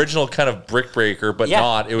Yeah. original kind of brick breaker, but Yeah.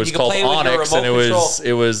 not. It was You could called play with your Onyx, and remote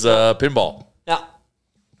it was pinball. Yeah,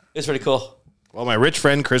 it was pretty cool. Well, my rich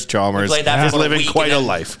friend Chris Chalmers We played that for is about a living week quite and a then-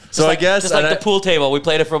 life. So I guess just like and the pool table, we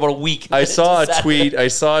played it for about a week. I saw a Just sat tweet. I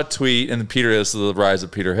saw a tweet, and Peter. This is the rise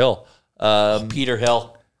of Peter Hill. there. Peter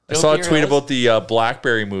Hill. I saw a Peter tweet Hills? about the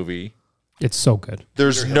BlackBerry movie. It's so good.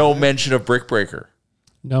 There's no mention of brick breaker,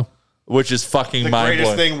 No, which is fucking The mind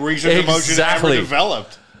greatest blowing. thing research and motion ever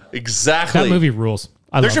developed. Exactly. that movie rules.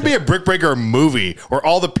 There should be a Brick Breaker movie where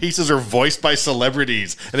all the pieces are voiced by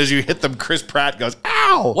celebrities. And as you hit them, Chris Pratt goes,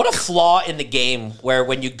 ow! What a flaw in the game where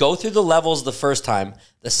when you go through the levels the first time,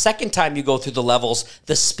 the second time you go through the levels,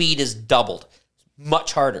 the speed is doubled.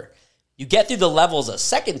 Much harder. You get through the levels a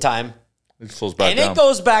second time, It slows back and down. it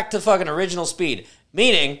goes back to fucking original speed.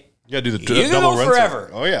 Meaning, You gotta do the You can double go run forever.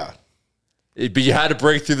 cycle. Oh, yeah. But you had to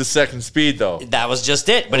break through the second speed, though. that was just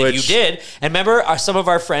it. But if Which- you did, and remember, some of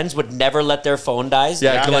our friends would never let their phone die.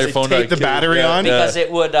 Yeah, Yeah, can let your they phone take die, the battery on? because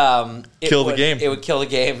it would Kill the game. It would kill the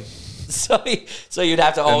game. So you'd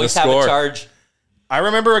have to always have score. a charge. I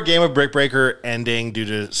remember a game of Brick Breaker ending due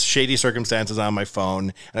to shady circumstances on my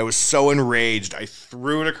phone, and I was so enraged, I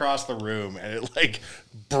threw it across the room, and it like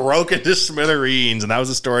broke into smithereens. And that was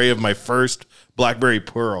the story of my first BlackBerry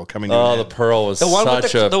Pearl coming to Oh, an the end. Pearl was The one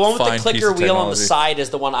such with the a one with the fine piece clicker of wheel on the technology. side is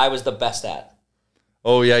the one I was the best at.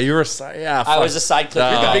 Oh yeah, you were. Yeah, I was a side clicker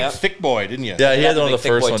You're guy. the yeah. big thick boy, didn't you? Yeah, he had the one of big the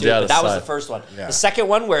thick first boy ones. too, Yeah, but that was the first one. Yeah. The second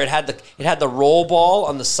one where it had the roll ball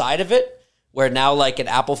on the side of it, where now like an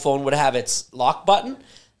Apple phone would have its lock button.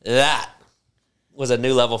 That was a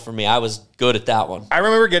new level for me. I was good at that one. I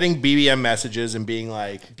remember getting BBM messages and being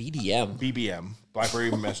like, BDM. BBM, BlackBerry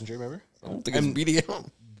Messenger, remember? I don't think it's BDM.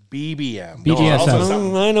 BBM. BGSM. also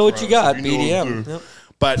something I know what you got. gross. You know, BDM. Yep.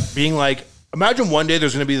 But being like, imagine one day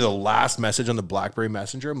there's going to be the last message on the BlackBerry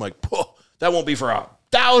Messenger. I'm like, that won't be for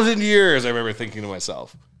 1,000 years. I remember thinking to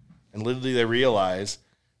myself. And literally they realize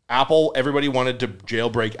Apple, everybody wanted to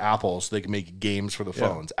jailbreak Apple so they could make games for the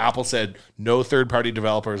phones. Apple said no third-party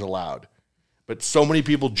developers allowed. But so many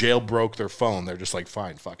people jailbroke their phone. They're just like,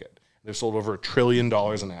 fine, fuck it. They've sold over $1 trillion in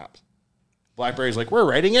apps. BlackBerry's like, we're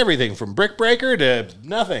writing everything from Brick Breaker to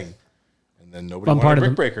nothing. And then nobody wanted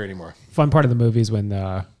Brick Breaker anymore. Fun part of the movie is when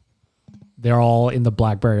they're all in the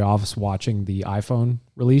BlackBerry office watching the iPhone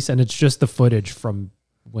release, and it's just the footage from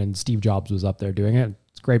when Steve Jobs was up there doing it.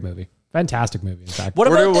 It's a great movie. Fantastic movie, in fact. What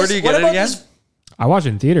about Where this? do you what get it about again? this- I watched it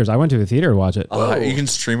in theaters. I went to the theater to watch it. You can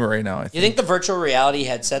stream it right now. I think. You think the virtual reality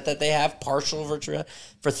headset that they have, partial virtual reality,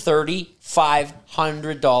 for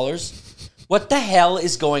 $3,500? What the hell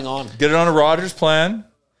is going on? Get it on a Rogers plan.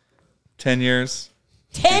 10 years.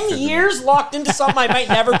 10 years locked into something I might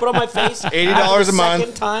never put on my face. $80 a month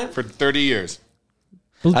Second time. for 30 years.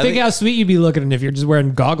 But think how sweet you'd be looking if you're just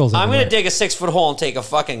wearing goggles. I'm going to everywhere. dig a 6-foot hole and take a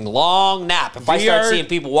fucking long nap if I start VR seeing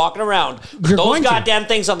people walking around with You're those going to. goddamn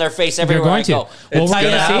things on their face You're everywhere going I to. go. Well, It's we're gonna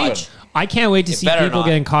gonna happen. see. I can't wait to see better people not.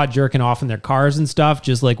 getting caught jerking off in their cars and stuff.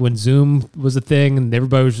 Just like when Zoom was a thing, and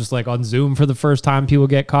everybody was just like on Zoom for the first time. People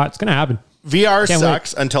get caught. It's gonna happen. VR Can't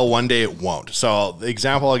sucks until one day it won't. So the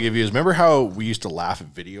example I'll give you is, remember how we used to laugh at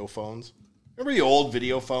video phones? Remember the old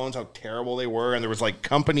video phones, how terrible they were? And there was like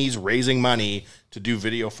companies raising money to do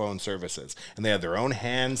video phone services. And they had their own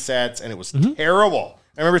handsets, and it was terrible.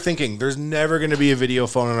 I remember thinking, there's never going to be a video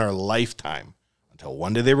phone in our lifetime. Until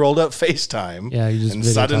one day they rolled out FaceTime. Yeah, you just and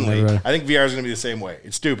video time suddenly, everybody. I think VR is going to be the same way.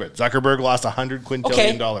 It's stupid. Zuckerberg lost $100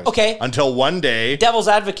 quintillion. Okay. Until one day, Devil's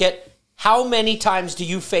advocate, how many times do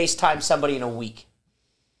you FaceTime somebody in a week?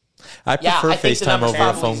 I prefer I think the FaceTime number's over a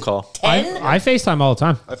probably phone call. 10? I FaceTime all the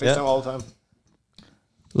time. I FaceTime all the time.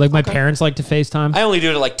 Like my parents like to FaceTime. I only do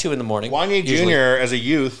it at like 2 in the morning. Wanye usually. Jr., as a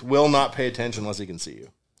youth, will not pay attention unless he can see you.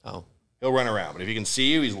 Oh, He'll run around, but if he can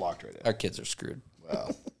see you, he's locked right in. our kids are screwed.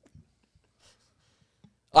 Well,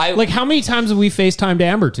 I Like how many times have we FaceTimed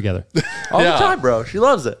Amber together? All Yeah. the time, bro. She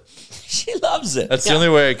loves it. She loves it. That's the only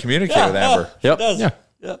way I communicate with Amber. Yep.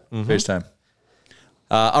 Yeah. FaceTime.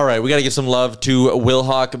 All right, we got to give some love to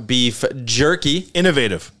Wilhock Beef Jerky.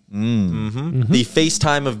 Innovative. The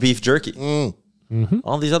FaceTime of beef jerky.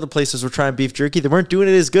 All these other places were trying beef jerky. They weren't doing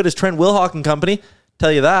it as good as Trent Wilhock and Company.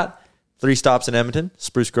 Tell you that. 3 stops in Edmonton,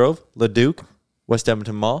 Spruce Grove, Leduc, West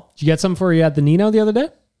Edmonton Mall. Did you get some for you at the Nino the other day?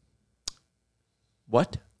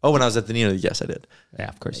 What? Oh, when I was at the Nino, yes, I did. Yeah,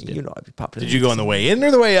 of course you did. You know I'd be popping. Did you go on the way in or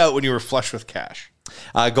the way out when you were flush with cash?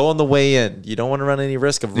 Go on the way in. You don't want to run any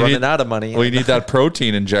risk of running out of money. Well, you need that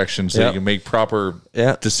protein injection so Yep. you can make proper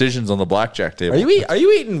decisions on the blackjack table. Are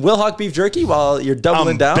you eating Wilhock beef jerky while you're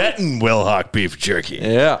doubling down? Betting Wilhock beef jerky.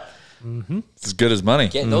 Yeah. It's as good as money.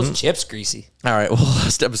 Getting those chips greasy. All right, we'll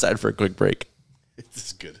step aside for a quick break. It's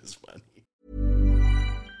as good as money.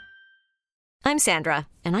 I'm Sandra,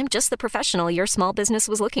 and I'm just the professional your small business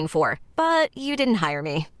was looking for. But you didn't hire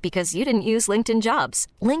me because you didn't use LinkedIn Jobs.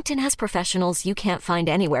 LinkedIn has professionals you can't find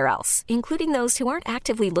anywhere else, including those who aren't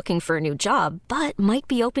actively looking for a new job, but might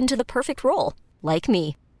be open to the perfect role, like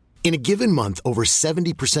me. In a given month, over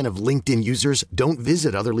 70% of LinkedIn users don't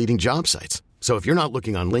visit other leading job sites. So if you're not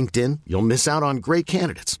looking on LinkedIn, you'll miss out on great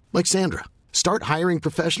candidates like Sandra. Start hiring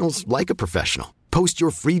professionals like a professional. Post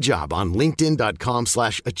your free job on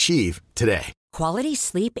linkedin.com/achieve today. Quality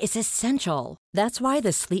sleep is essential. That's why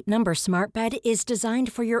the Sleep Number Smart Bed is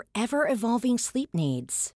designed for your ever-evolving sleep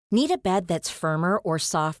needs. Need a bed that's firmer or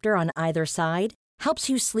softer on either side? Helps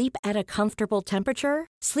you sleep at a comfortable temperature?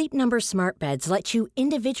 Sleep Number Smart Beds let you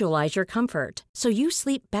individualize your comfort so you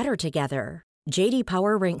sleep better together. J.D.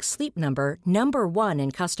 Power ranks Sleep Number number 1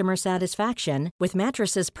 in customer satisfaction with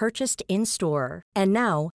mattresses purchased in-store. And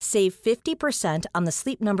now, save 50% on the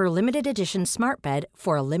Sleep Number Limited Edition Smart Bed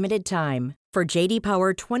for a limited time. For J.D.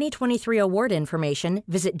 Power 2023 award information,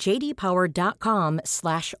 visit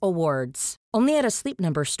jdpower.com/awards. Only at a Sleep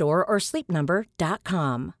Number store or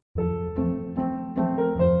sleepnumber.com.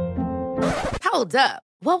 Hold up.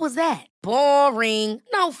 What was that? Boring.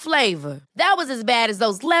 No flavor. That was as bad as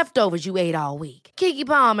those leftovers you ate all week. Keke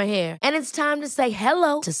Palmer here, and it's time to say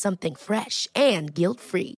hello to something fresh and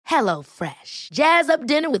guilt-free. Hello Fresh. Jazz up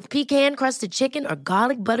dinner with pecan-crusted chicken or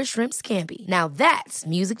garlic butter shrimp scampi. Now that's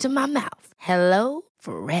music to my mouth. Hello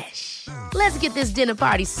Fresh. Let's get this dinner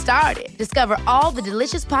party started. Discover all the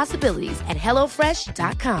delicious possibilities at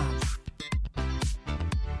hellofresh.com.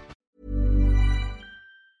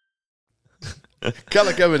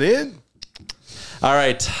 Color coming in. All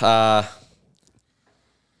right.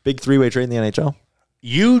 Big 3-way trade in the NHL.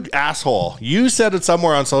 You asshole. You said it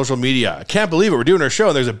somewhere on social media. I can't believe it. We're doing our show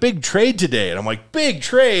and there's a big trade today. And I'm like, big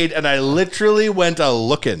trade? And I literally went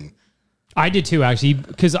looking. I did too, actually,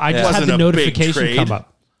 because I just had Wasn't the a notification big come trade. up.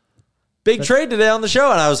 Big trade today on the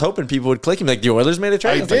show, and I was hoping people would click him like, the Oilers made a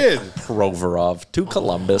trade. I did. Provorov to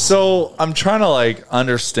Columbus. So I'm trying to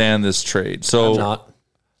understand this trade. So I'm not.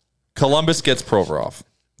 Columbus gets Provorov.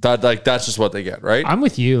 That's just what they get, right? I'm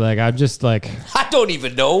with you. I'm just I don't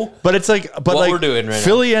even know. But it's what we're doing right now.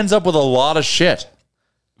 Philly ends up with a lot of shit.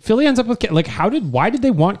 Philly ends up with why did they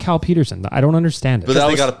want Cal Peterson? I don't understand it.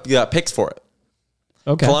 Because they got picks for it.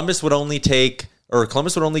 Okay. Columbus would only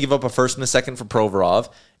give up a first and a second for Provorov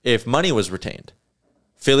if money was retained.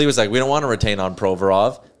 Philly was like, we don't want to retain on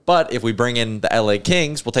Provorov, but if we bring in the LA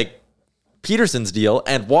Kings, we'll take Peterson's deal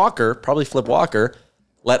and Walker, probably flip Walker,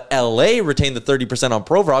 let LA retain the 30% on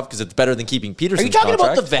Provorov because it's better than keeping Peterson's Are you talking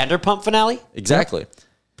contract. about the Vanderpump finale? Exactly.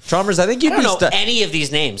 Chalmers, I think I you'd don't be know any of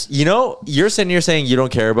these names. you're sitting here saying you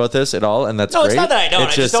don't care about this at all, and that's No, great. it's not that I don't.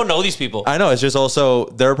 It's I just don't know these people. I know. It's just also,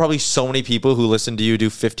 there are probably so many people who listen to you do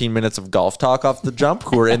 15 minutes of golf talk off the jump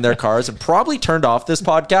who are in their cars and probably turned off this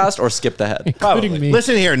podcast or skipped ahead. Including me.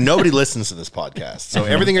 Listen here. Nobody listens to this podcast. So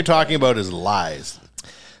everything you're talking about is lies.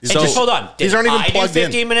 And just hold on. Did These aren't even I do plugged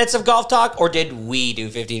 15 in. minutes of golf talk, or did we do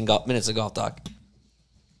 15 minutes of golf talk?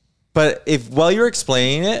 But if while you're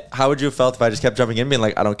explaining it, how would you have felt if I just kept jumping in being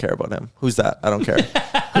like, I don't care about him. Who's that? I don't care.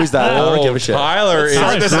 Who's that? I don't give a shit. Tyler is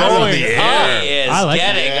this out going in the up. He is I like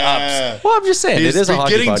getting up. Well, I'm just saying, He's it is a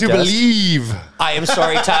hockey beginning to podcast. believe. I am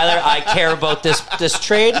sorry, Tyler. I care about this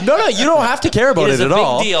trade. No, you don't have to care about It it, is a at big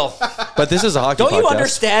all. deal. But this is a hockey Don't podcast. you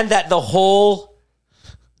understand that the whole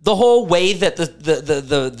way that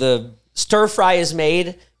the stir fry is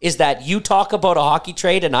made is that you talk about a hockey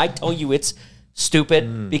trade and I tell you it's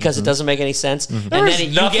stupid because it doesn't make any sense, and There then is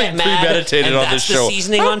you nothing get mad, premeditated and on that's this the show.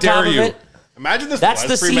 seasoning How on top dare of you. it. Imagine this. That's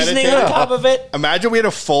was the seasoning premeditated. on top of it. Imagine we had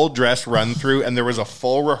a full dress run through and there was a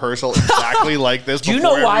full rehearsal exactly like this. Do you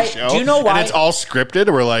before know why- every show, do you know why- And it's all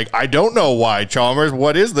scripted. We're like, I don't know why, Chalmers.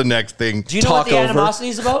 What is the next thing? Do you know what the animosity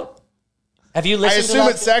is about? Have you I listened to assume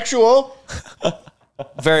that? it's sexual.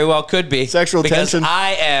 Very well could be. Sexual because tension.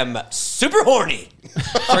 I am super horny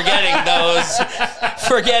for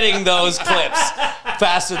getting those clips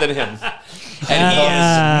faster than him. And he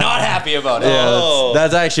is not happy about it. Yeah,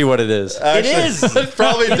 that's actually what it is. It is. It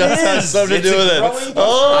probably does have something to do with it.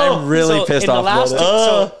 I'm really pissed off about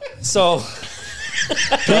it. So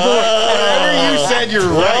Whatever you said, you're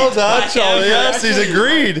Well right. done, Charlie. Yes, he's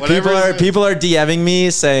agreed. People are DMing me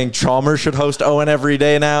saying Chalmers should host Owen every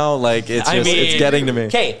day now. Like it's getting to me.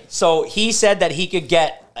 Okay, so he said that he could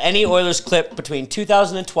get any Oilers clip between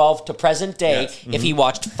 2012 to present day. If he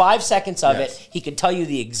watched 5 seconds of it, he could tell you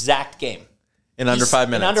the exact game. In under 5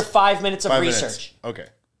 minutes. In under 5 minutes of 5 research. minutes. Okay.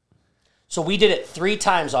 So we did it 3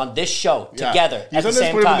 times on this show together You at the sometimes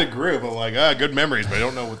same put time. him in the group. I'm like, good memories, but I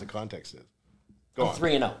don't know what the context is. Go on.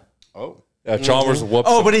 3-0. Oh. Chalmers whoops.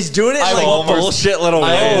 Oh, but he's doing it like bullshit little No,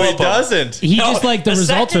 ways. he doesn't. He just like the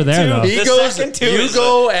results are there though. He goes, you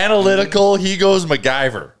go analytical, he goes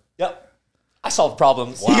MacGyver. Yep. I solve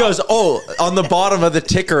problems. He goes, on the bottom of the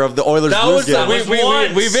ticker of the Oilers That Blues was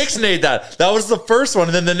game. we ixnayed that. That was the first one,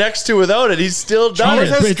 and then the next 2 without it, he's still done Chalmers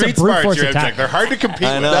it. has It's a street brute smarts, force your attack. They're hard to compete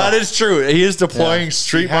I with. know. That is true. He is deploying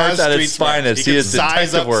street Has marks at street its smarts. finest. He He can is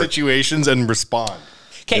size detective up work. situations and respond.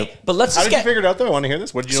 Okay, but let's How just did you get... figure it out, though? I want to hear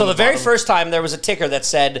this. What did you So know the very bottom? first time there was a ticker that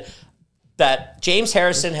said that James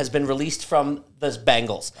Harrison has been released from the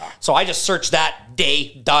Bengals. So I just searched that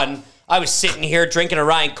day, done. I was sitting here drinking a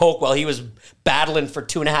Ryan Coke while he was battling for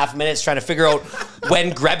 2.5 minutes trying to figure out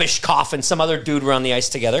when Grebishkoff and some other dude were on the ice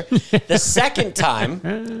together. The second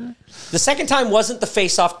time wasn't the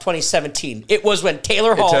face-off 2017. It was when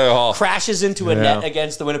Taylor Hall crashes into a net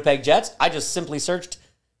against the Winnipeg Jets. I just simply searched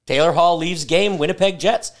Taylor Hall leaves game, Winnipeg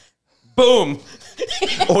Jets. Boom.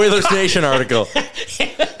 Oilers Nation article.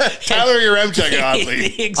 Tyler Yaremchuk, oddly.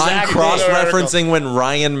 I'm Exactly. cross-referencing when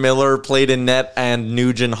Ryan Miller played in net and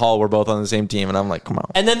Nugent Hall were both on the same team, and I'm like, come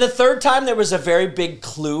on. And then the third time there was a very big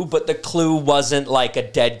clue, but the clue wasn't like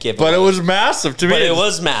a dead giveaway. But it was massive to me. But it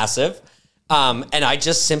was massive. And I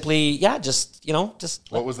just simply,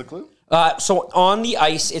 What was the clue? So on the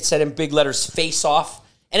ice, it said in big letters, face-off,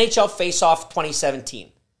 NHL face-off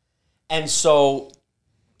 2017. And so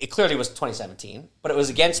it clearly was 2017, but it was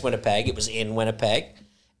against Winnipeg. It was in Winnipeg.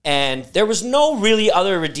 And there was no really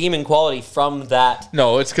other redeeming quality from that.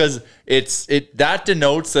 No, it's because that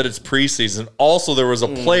denotes that it's preseason. Also, there was a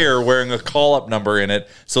player wearing a call-up number in it,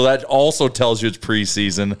 so that also tells you it's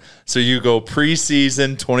preseason. So you go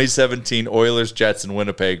preseason 2017 Oilers, Jets, and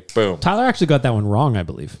Winnipeg. Boom. Tyler actually got that one wrong, I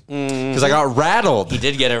believe. Because I got rattled. He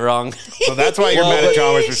did get it wrong. So that's why you're mad at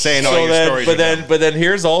Chalmers for saying all your stories. But then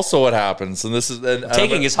here's also what happens, and this is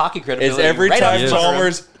Taking his hockey credibility. It's every right time out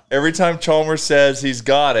of the Every time Chalmers says he's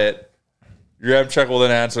got it, Yaremchuk will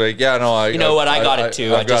then answer like, "Yeah, no, You know what? I got it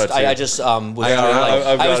too. I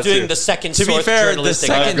was doing the second. To be source fair, the journalistic.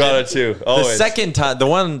 second- I've got it too. The Always.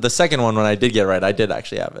 second one when I did get right, I did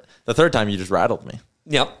actually have it. The third time you just rattled me.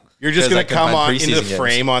 Yep. You're just Because going I to can come find on into the preseason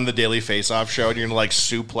frame on the Daily Face-Off show and you're going to like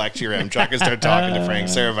suplex your Yaremchuk and start talking to Frank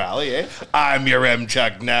Saravalli, eh? I'm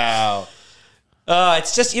Yaremchuk now.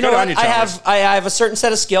 It's just Good on you, Chalmers. I have a certain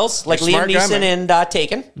set of skills like You're a Liam smart guy, Neeson man. and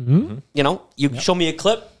Taken. You know, you show me a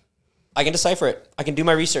clip, I can decipher it. I can do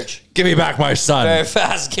my research Give me back my son. very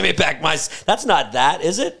fast. Give me back my. That's not that,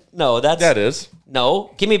 is it? No, That is.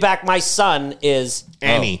 no. Give me back my son is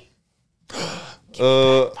Annie.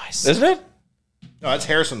 Isn't it? No, that's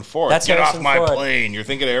Harrison Ford. That's Get Harrison off my Ford. plane. You're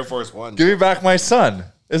thinking of Air Force One. Give me back my son.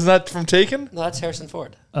 Isn't that from Taken? No, that's Harrison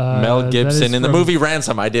Ford. Mel that Gibson is in the from- movie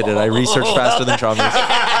Ransom. I did it. I researched faster than Chalmers.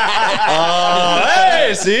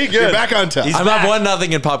 Hey, see, You're good. back on top. I'm up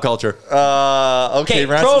 1-0 in pop culture. Okay, Okay,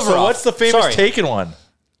 Ransom. So Provorov. what's the famous Sorry. Taken one?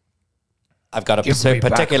 I've got a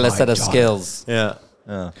particular set of skills. Yeah.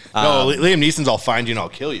 No, Liam Neeson's I'll find you and I'll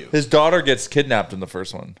kill you. His daughter gets kidnapped in the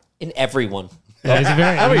first one. In everyone. Yeah, he's a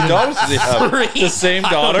very, How many daughters does he have? The same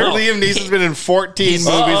daughter? Liam Neeson's been in 14 movies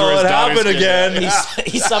Uh-oh, where his it daughter's happened kidnapped. again.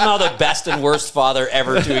 He's somehow the best and worst father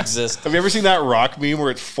ever to exist. Have you ever seen that Rock meme where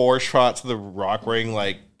it's 4 shots of the Rock wearing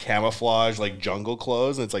like camouflage, like jungle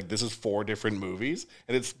clothes, and it's like this is 4 different movies,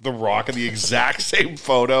 and it's the Rock in the exact same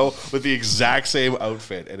photo with the exact same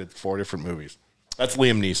outfit, and it's 4 different movies. That's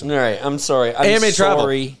Liam Neeson. All right, I'm sorry. I'm AMA Travel.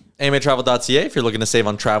 sorry. AMAtravel.ca if you're looking to save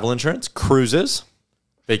on travel insurance, cruises,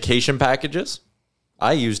 vacation packages.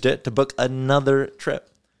 I used it to book another trip.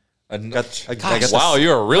 Wow,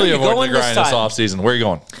 you are really Where are you avoiding going the grind this this time? offseason. Where are you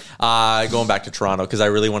going? Going back to Toronto because I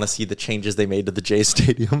really want to see the changes they made to the Jays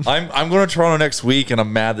Stadium. I'm going to Toronto next week, and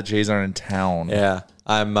I'm mad the Jays aren't in town. Yeah,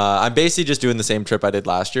 I'm basically just doing the same trip I did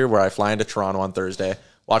last year, where I fly into Toronto on Thursday,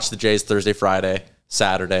 watch the Jays Thursday, Friday,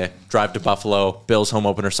 Saturday, drive to Buffalo, Bills home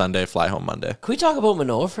opener Sunday, fly home Monday. Can we talk about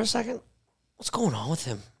Manoah for a second? What's going on with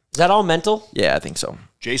him? Is that all mental? Yeah, I think so.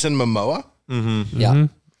 Jason Momoa? Yeah.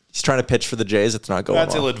 He's trying to pitch for the Jays. It's not going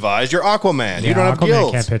That's well. ill-advised. You're Aquaman. You don't have Aquaman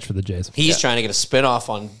gills. can't pitch for the Jays. He's trying to get a spin-off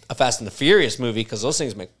on a Fast and the Furious movie because those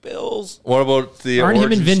things make bills. What about the Aren't him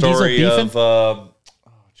origin and Vin Diesel story beefing? of?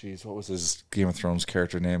 What was his Game of Thrones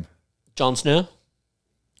character name? Jon Snow?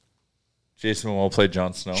 Jason Momoa played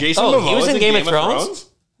Jon Snow. Jason Oh, Momoa he was is in Game of Thrones?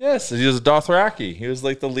 Yes, he was a Dothraki. He was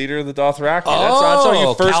like the leader of the Dothraki. That's how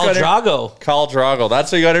you first Khal got Drogo. Khal Drogo. That's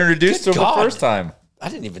how you got introduced Good to him God. the first time. I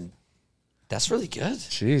didn't even... That's really good.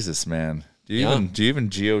 Jesus, man. Do you Yeah. even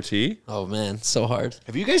GOT? Oh, man. So hard.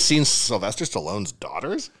 Have you guys seen Sylvester Stallone's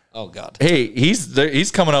daughters? Oh, God. Hey, he's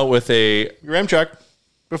coming out with a Remchuk,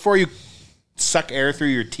 before you suck air through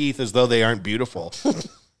your teeth as though they aren't beautiful,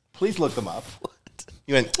 please look them up.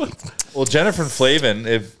 You went, well, Jennifer Flavin,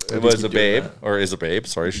 if it was a babe or is a babe.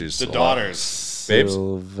 Sorry, she's the still daughters. babes.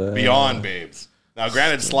 Beyond babes. Now,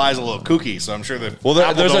 granted, Sly's a little kooky, so I'm sure that. Well,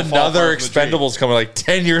 there's another Expendables coming like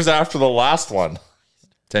 10 years after the last one.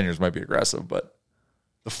 10 years might be aggressive, but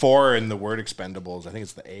The 4 in the word Expendables, I think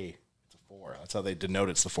it's the A. It's a 4. That's how they denote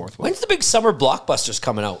it's the fourth one. When's the big summer blockbusters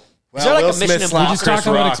coming out? Well, Is there like Will a Mission Smith Impossible? We slaps just talked Chris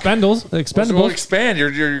about Rock. Expendables. we'll expand.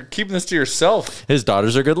 You're keeping this to yourself. His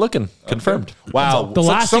daughters are good looking. Confirmed. Wow. The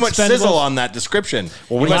last so much Expendables- sizzle on that description.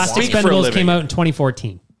 The last Expendables came out in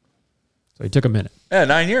 2014. So it took a minute. Yeah,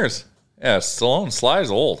 9 years. Yeah, Stallone, Sly's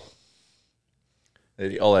old.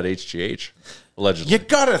 All that HGH, allegedly. You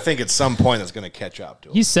gotta think at some point that's going to catch up to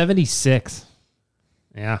him. He's 76.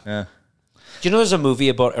 Yeah. Yeah. Do you know there's a movie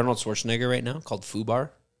about Arnold Schwarzenegger right now called Fubar? Well,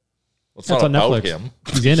 it's That's not on about Netflix. him.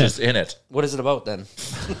 He's in just it. in it. What is it about then?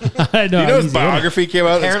 I know. You know his he's in it. biography came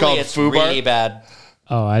out? Apparently It's called Fubar. really bad.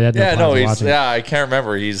 Oh, I had no Yeah, plans no, of he's watching. I can't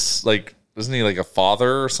remember. He's like, isn't he like a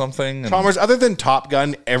father or something? And Chalmers, other than Top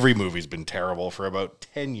Gun, every movie's been terrible for about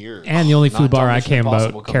 10 years. And the only Not until Fubar I Mission care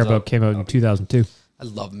Impossible comes out. came out in 2002. I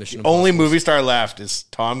love Mission Impossible. Only movie star left is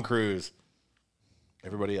Tom Cruise.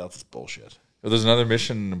 Everybody else is bullshit. Well, there's another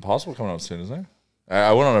Mission Impossible coming out soon, isn't there?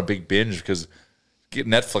 I went on a big binge because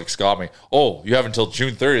Netflix got me. Oh, you have until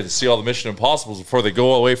June 30th to see all the Mission Impossibles before they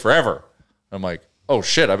go away forever. I'm like, oh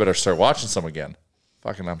shit, I better start watching some again.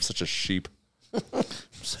 Fucking, I'm such a sheep.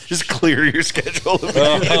 Just clear your schedule.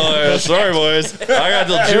 Yeah, sorry, boys. I got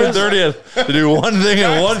till June 30th to do one thing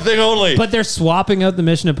and one thing only. But they're swapping out the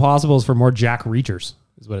Mission Impossibles for more Jack Reachers,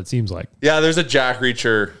 is what it seems like. Yeah, there's a Jack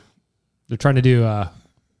Reacher. They're trying to do a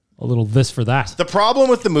little this for that. The problem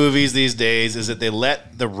with the movies these days is that they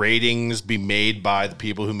let the ratings be made by the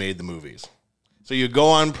people who made the movies. So you go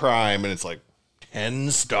on Prime and it's like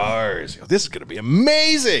 10 stars. This is going to be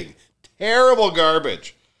amazing. Terrible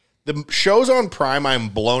garbage. The shows on Prime, I'm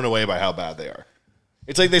blown away by how bad they are.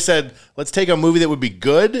 It's like they said, let's take a movie that would be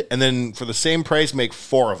good and then for the same price, make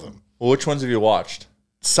 4 of them. Well, which ones have you watched?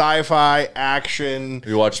 Sci-fi, action. Have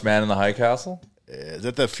you watched Man in the High Castle? Is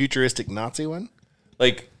that the futuristic Nazi one?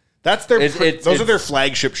 Like, That's their. It's- those are their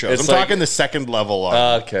flagship shows. it's I'm like- talking the second level.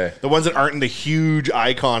 On okay. the ones that aren't in the huge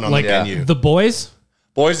icon on Like the menu. The Boys,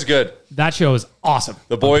 Boys is good. that show is awesome.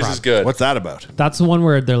 The Boys on Prime. is good. What's that about? That's the one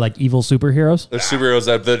where they're like evil superheroes. They're superheroes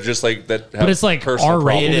that are just like that. Have But it's like personal R-rated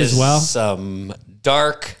problems. It is as well. some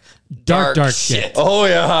dark shit. Oh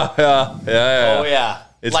yeah. Oh yeah,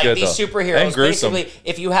 It's like good, these though. superheroes. And gruesome. Basically,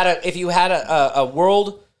 if you had a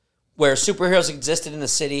world where superheroes existed in the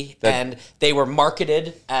city and they were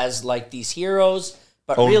marketed as like these heroes,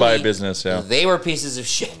 but Owned really by a business, yeah. they were pieces of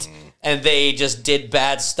shit and they just did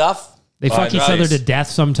bad stuff. They fuck each other nice. to death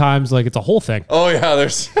sometimes. Like it's a whole thing. Oh yeah.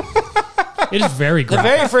 There's. It is very The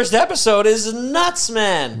graphic. very first episode is nuts,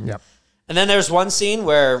 man. Yep. And then there's one scene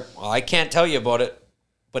where I can't tell you about it,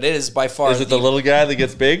 but it is by far Is it the little guy that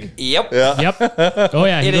gets big? Yep. Yeah. Yep. Oh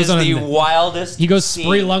yeah. He It goes is on the a- wildest. he goes scene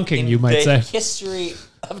spree-lunking, in you might the say. history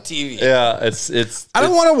of TV. Yeah. It's. I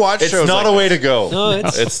don't want to watch It's shows. not like a way this. to go. No,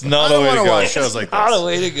 it's- It's I not a don't way want to to go. watch shows like this. Not a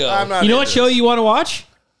way to go. I'm not You know what into show this. you want to watch?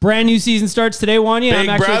 Brand new season starts today, Wanya. I'm Big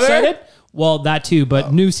actually Brother? excited. Well, that too,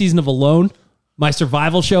 but new season of Alone, my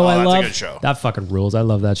survival show. I that's a love good show. that. Fucking rules. I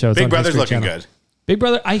love that show. It's Big on Brother's History looking Channel. good. Big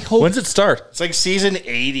Brother. I hope. When's it start? It's like season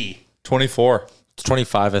 80. 24. It's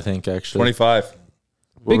 25, I think, actually. 25.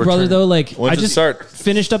 Big Brother though, like When's I it just start?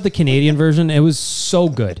 finished up the Canadian version. It was so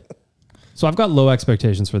good. So I've got low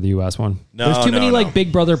expectations for the US one. No, There's too no, many no. like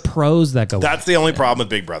Big Brother pros that go. That's the only problem with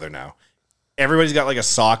Big Brother now. Everybody's got like a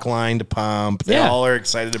sock line to pump. They Yeah. all are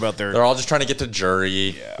excited about their. They're all just trying to get to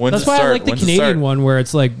jury. When's That's it why start? I like the When's it Canadian start? one where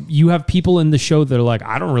it's like you have people in the show that are like,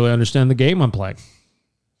 I don't really understand the game I'm playing.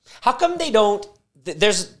 How come they don't?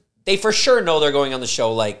 They for sure know they're going on the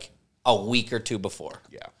show like a week or two before.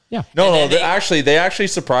 Yeah. Yeah. No, they actually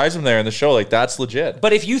surprised him there in the show. Like, that's legit.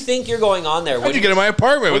 But if you think you're going on there, How'd you get in my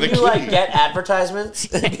apartment with a you key? like get advertisements?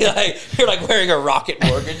 You're like wearing a Rocket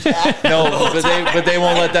Mortgage hat. No, but they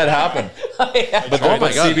won't let that happen. Yeah. But Oh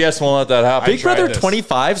my God. CBS won't let that happen. Big Brother this.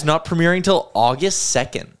 25 is not premiering till August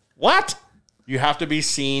 2nd. What? You have to be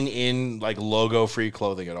seen in like logo-free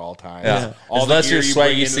clothing at all times. Yeah. All Unless the gear you're you bring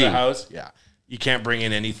swaggy into C. the house. Yeah. You can't bring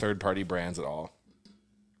in any third-party brands at all.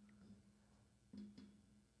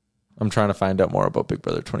 I'm trying to find out more about Big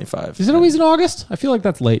Brother 25. Is it always in August? I feel like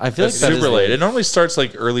that's late. I feel like It's that is super late. It normally starts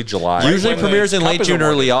like early July. Usually when the premieres in cup late is June,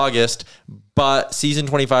 awarded. early August, but season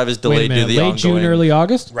 25 is Wait a delayed due minute. to the Late ongoing. June, early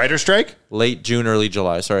August? Writer strike? Late June, early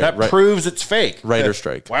July. Sorry. That proves it's fake. Writer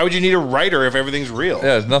strike. Why would you need a writer if everything's real? Yeah,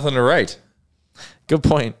 there's nothing to write. Good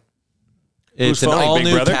point. It's an phoning, Big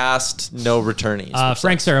all-new Brother? cast, no returnees.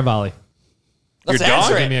 Frank Saravalli. Let's Your dog?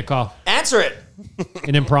 answer Give me it. a call. Answer it.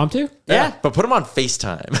 An impromptu? Yeah. But put him on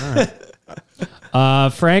FaceTime.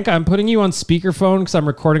 Frank, I'm putting you on speakerphone because I'm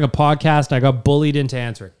recording a podcast and I got bullied into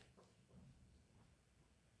answering.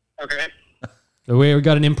 Okay. So we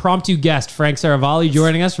got an impromptu guest, Frank Saravalli,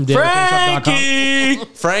 joining us from dailyfaceoff.com. Frankie!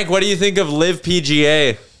 Frank, what do you think of Liv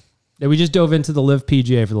PGA? Yeah, we just dove into the Liv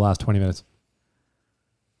PGA for the last 20 minutes.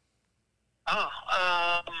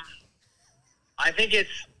 I think it's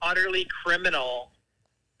utterly criminal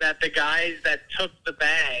that the guys that took the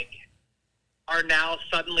bag are now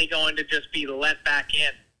suddenly going to just be let back in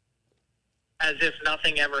as if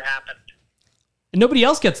nothing ever happened. And nobody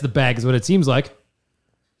else gets the bag, is what it seems like.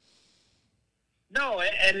 No,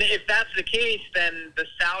 and if that's the case, then the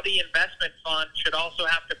Saudi investment fund should also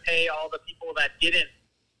have to pay all the people that didn't.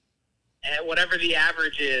 And whatever the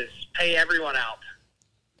average is, pay everyone out.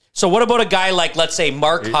 So what about a guy like, let's say,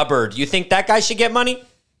 Mark Hubbard? You think that guy should get money?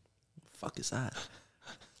 The fuck is that?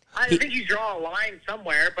 I think you draw a line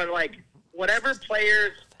somewhere, but like whatever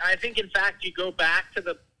players, I think in fact you go back to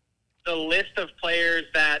the list of players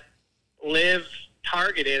that Liv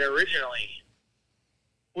targeted originally.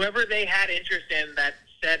 Whoever they had interest in that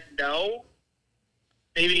said no,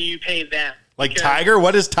 maybe you pay them. Like Because- Tiger?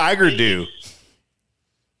 What does Tiger do?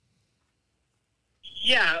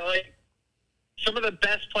 Yeah, like some of the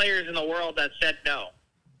best players in the world that said no.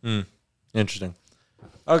 Interesting.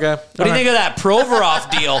 Okay. What do you think of that Provorov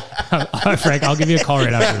deal? All right, Frank, I'll give you a call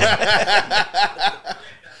right after this.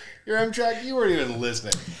 Your M-Track, you weren't even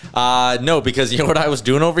listening. No, because you know what I was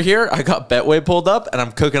doing over here? I got Betway pulled up, and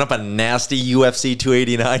I'm cooking up a nasty UFC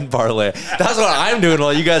 289 parlay. That's what I'm doing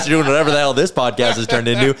while you guys are doing whatever the hell this podcast has turned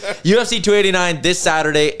into. UFC 289 this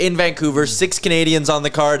Saturday in Vancouver. 6 Canadians on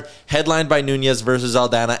the card, headlined by Nunez versus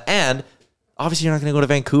Aldana. And obviously you're not going to go to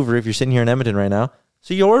Vancouver if you're sitting here in Edmonton right now.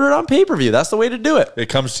 So you order it on pay-per-view. That's the way to do it. It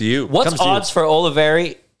comes to you. What's Comes to you. odds for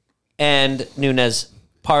Oliveri and Nunez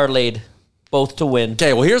parlayed both to win?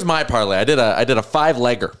 Okay, well here's my parlay. I did a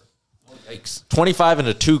 5-legger. 25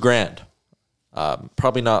 into $2,000.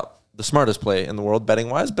 Probably not the smartest play in the world betting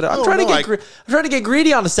wise, but I'm trying to get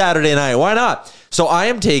greedy on a Saturday night. Why not? So I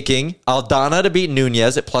am taking Aldana to beat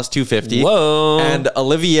Nunez at plus 250. Whoa. And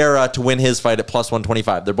Oliveira to win his fight at plus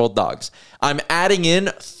 125. They're both dogs. I'm adding in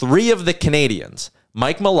 3 of the Canadians.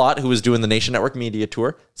 Mike Malott, who is doing the Nation Network media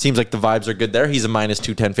tour. Seems like the vibes are good there. He's a minus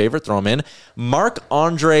 210 favorite. Throw him in.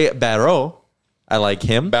 Marc-Andre Barreau. I like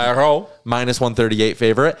him. Barrow. Minus 138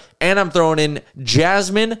 favorite. And I'm throwing in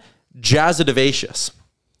Jasmine Jazudavacious.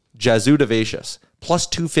 Plus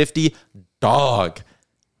 250 dog.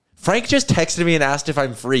 Frank just texted me and asked if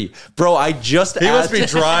I'm free. Bro, He must be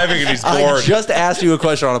driving and he's I bored. just asked you a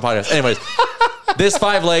question on a podcast. Anyways, this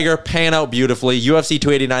 5-legger paying out beautifully. UFC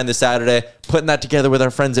 289 this Saturday. Putting that together with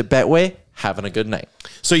our friends at Betway. Having a good night.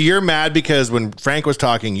 So you're mad because when Frank was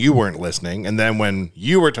talking, you weren't listening. And then when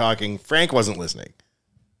you were talking, Frank wasn't listening.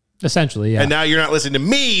 Essentially, yeah. And now you're not listening to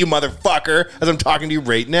me, you motherfucker, as I'm talking to you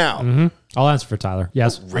right now. I'll answer for Tyler.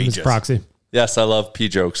 Yes, I'm his Outrageous. proxy. Yes, I love pee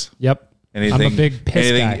jokes. Yep. Anything, I'm a big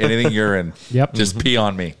piss guy. anything you're in. Yep. Just pee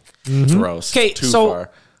on me. Gross. Okay, Too so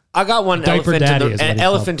far. I got one Diaper elephant daddy in is the, what an he's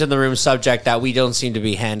elephant in the room subject that we don't seem to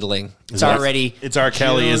be handling. It's already It's R.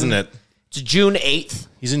 Kelly, June- isn't it? It's June 8th.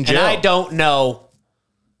 He's in And jail. I don't know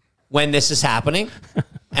when this is happening.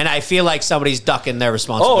 And I feel like somebody's ducking their Oh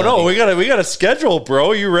responsibility. no, we got a schedule,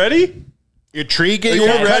 bro. You ready? Your tree getting You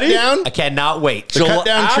cut ready? down? I cannot wait. The cut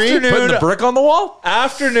down tree? afternoon- Putting the brick on the wall?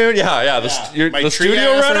 Afternoon, yeah. My The tree studio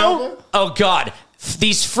ass reno. album? Oh, God.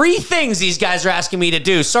 These free things these guys are asking me to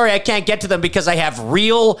do. Sorry, I can't get to them because I have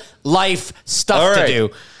real life stuff All right, to do.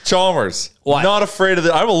 Chalmers. What? Not afraid of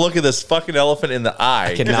I will look at this fucking elephant in the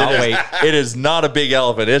eye. I cannot wait. It is not a big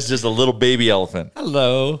elephant. It's just a little baby elephant.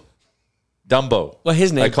 Hello. Dumbo. What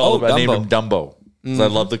his name? I called Oh, him. I named Dumbo. him Dumbo because I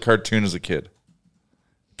loved the cartoon as a kid.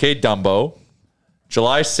 Okay, Dumbo.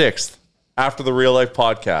 July 6th, after the Real Life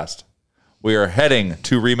podcast, we are heading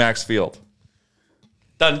to Remax Field.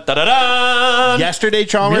 Dun, dun, dun, dun. Yesterday,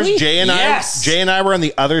 Chalmers, Really? Jay and Yes. I were on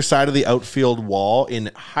the other side of the outfield wall in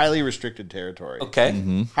highly restricted territory.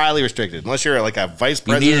 Okay. Highly restricted. Unless you're like a vice You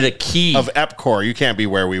president needed a key. of EPCOR, you can't be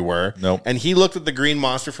where we were. Nope. And he looked at the green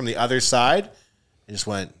monster from the other side and just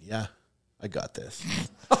went, yeah, I got this.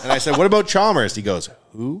 And I said, what about Chalmers? He goes,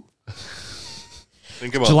 who?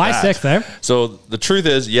 Think about July that. 6th, eh? So the truth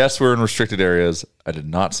is, yes, we're in restricted areas. I did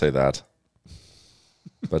not say that.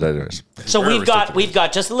 But anyways. So we've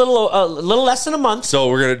got just a little less than a month. So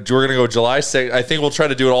we're gonna go July 6th. I think we'll try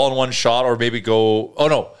to do it all in one shot, or maybe go. Oh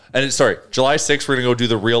no, and sorry, July 6th. We're gonna go do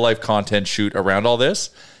the real life content shoot around all this.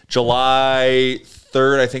 July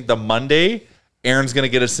 3rd, I think the Monday, Aaron's gonna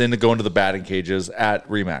get us in to go into the batting cages at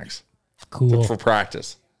Remax Cool. for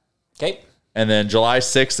practice. Okay. And then July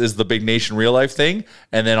 6th is the Big Nation real life thing,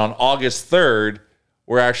 and then on August 3rd.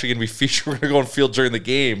 We're actually going to be featured. We're going to go on field during the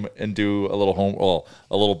game and do a little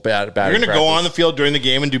a little batting. You're going to go practice. on the field during the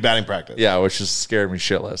game and do batting practice. Yeah, which just scared me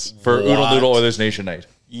shitless for What? Oodle Noodle Oilers Nation night.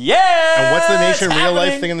 Yeah. And what's the Nation it's real life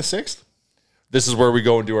happening. thing in the 6th? This is where we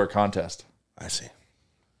go and do our contest. I see.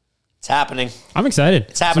 It's happening. I'm excited.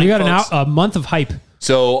 It's happening, So we got folks. a month of hype.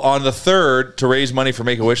 So on the 3rd, to raise money for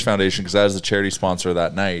Make-A-Wish Foundation, because that is the charity sponsor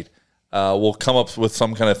that night, we'll come up with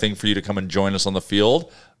some kind of thing for you to come and join us on the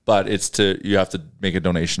field. But you have to make a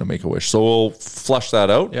donation to Make-A-Wish. So we'll flush that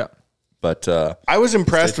out. Yeah. But I was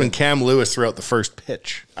impressed when Cam Lewis threw out the first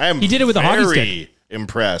pitch. He did it with a hockey very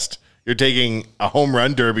impressed. You're taking a home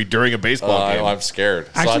run derby during a baseball game. I'm scared.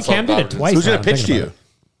 Actually, Cam did it twice. Who's now going to I'm pitch to thinking you? about it.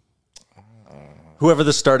 Whoever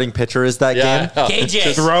the starting pitcher is that Yeah. game.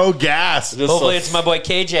 KJ. Throw gas. Hopefully it's my boy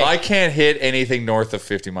KJ. I can't hit anything north of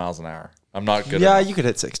 50 miles an hour. I'm not good Yeah, enough. you could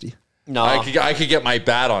hit 60. no. I could get my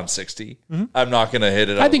bat on 60. I'm not going to hit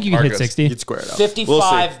it. I think you can hit 60. You'd square it up.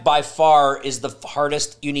 55 by far is the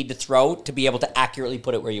hardest you need to throw to be able to accurately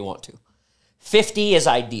put it where you want to. 50 is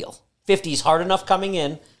ideal. 50 is hard enough coming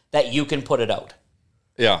in that you can put it out.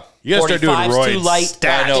 Yeah. You got to start doing 45's roids. too light.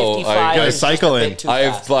 Stat. I know. 55 I gotta is just a cycle bit in. too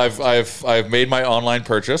fast. I've made my online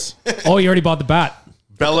purchase. Oh, you already bought the bat.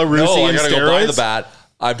 Belarusian No, I gotta go buy the steroids. bat.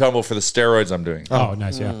 I'm talking about for the steroids I'm doing. Oh,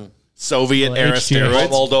 nice, yeah. Soviet era HGH. steroids.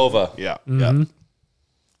 Moldova. Yeah. Mm-hmm. Yeah.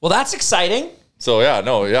 Well, that's exciting. So yeah,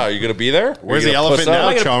 are you gonna be there? Where's Are the you gonna elephant puss out? now,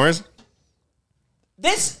 I gotta- Chalmers?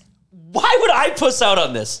 Why would I puss out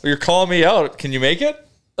on this? You're calling me out. Can you make it?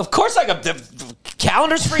 Of course I got the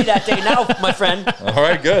calendar's free that day now, my friend. All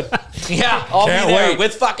right, good. Yeah, I'll Can't be there wait.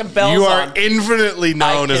 with fucking bells You are on. infinitely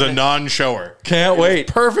known as a can- non-shower. Can't wait.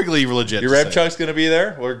 Perfectly legit. Your to Red say. Chuck's gonna be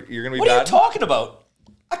there. You're gonna be What are you batting? talking about?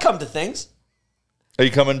 I come to things. Are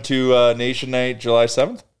you coming to Nation Night July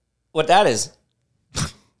 7th? What that is?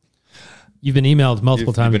 You've been emailed multiple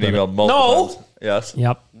You've times. been about it. emailed multiple No. times. Yes.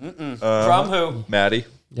 Yep. From who? Maddie,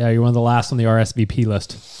 Yeah, you're one of the last on the RSVP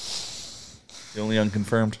list. the only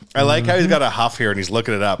unconfirmed. I like how he's got a huff here and he's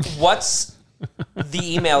looking it up. What's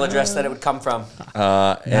the email address that it would come from?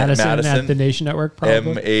 Madison at the Nation Network,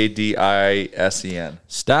 probably. Madisen.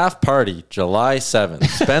 Staff party, July 7th.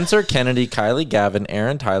 Spencer, Kennedy, Kylie, Gavin,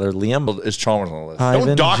 Aaron, Tyler, Liam, Is Chalmers on the list? Don't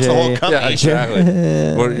Ivan, dox the Jay. whole company. Yeah, exactly.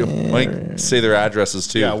 Why don't you say their addresses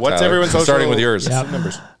too? Yeah, what's Tyler? everyone's social- Starting with yours. Yep.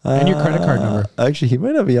 Numbers. And your credit card number. Actually, he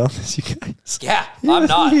might not be on this, you guys. Yeah, I'm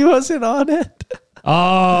not. He wasn't on it.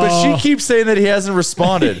 Oh. But she keeps saying that he hasn't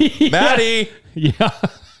responded. Maddie, Yeah.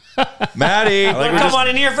 Maddie. Like we're Come just on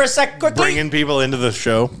in here for a sec, quickly. bringing people into the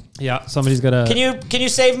show. Yeah, somebody's got to. Can you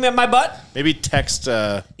save me my butt? Maybe text.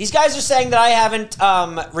 These guys are saying that I haven't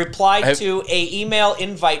replied Have- to a email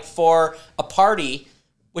invite for a party,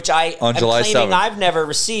 which I On am July claiming 7th. I've never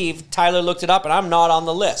received. Tyler looked it up, and I'm not on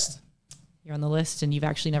the list. You're on the list, and you've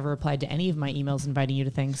actually never replied to any of my emails inviting you to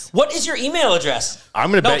things. What is your email address? I'm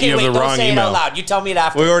going to No, bet okay, you have wait, the don't wrong say it out email. loud. You tell me it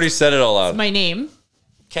after. We already said it all out. My name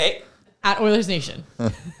Okay. at Oilers Nation.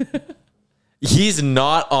 He's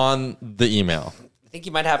not on the email. I think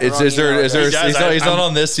you might have the Is wrong there? email Is there? address. Guys, He's not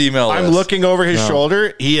on this email. I'm list. looking over his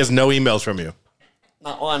shoulder. He has no emails from you.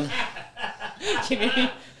 Not one.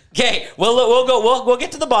 Okay, we'll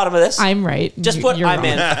get to the bottom of this. I'm right. Just put You're I'm wrong.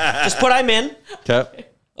 in. Just put I'm in. Okay.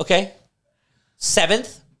 Okay.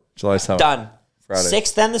 7th, July 7th. done. Friday.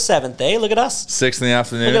 6th and the 7th, eh? Look at us. 6 in the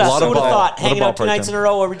afternoon. Look at us. lot Who of would have ball. thought? Lot of Hanging out 2 ballpark nights time. in a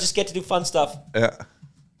row where we just get to do fun stuff. Yeah.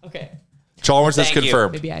 Okay. Chalmers is Thank you.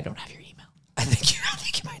 confirmed. Maybe I don't have your email. I think you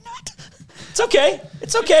might not. It's okay.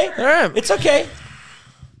 It's okay. All right. It's okay.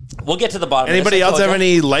 We'll get to the bottom Anybody of else this. have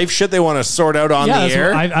any life shit they want to sort out on Yeah, the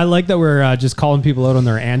air? I like that we're just calling people out on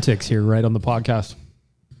their antics here, right on the podcast.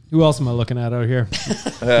 Who else am I looking at out here?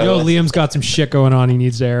 Yo, Liam's got some shit going on. He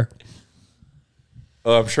needs to air.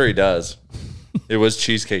 Oh, I'm sure he does. It was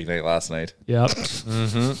cheesecake night last night. Yep.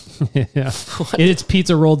 Yeah. It's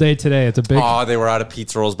pizza roll day today. It's a big. Oh, they were out of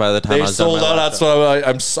pizza rolls by the time They I was done sold my out. laptop.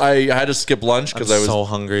 That's what I had to skip lunch because I was so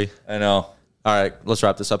hungry. I know. All right, let's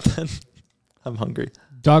wrap this up then. I'm hungry.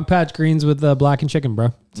 Dog patch greens with blackened chicken,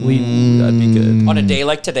 bro. It's elite. That'd be good. On a day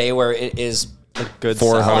like today where it is A good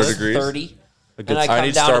 400 salad. degrees. 30, A good and I salad. come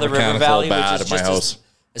need down to the Starbucks River mechanical Valley, bad which is at my just house.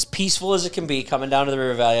 as peaceful as it can be, coming down to the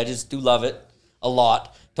River Valley. I just do love it a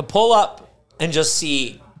lot. To pull up and just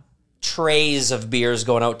see trays of beers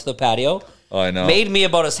going out to the patio Oh, I know. made me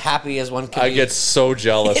about as happy as one could I be. get so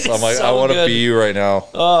jealous. It I'm is like, so I want to good. be you right now.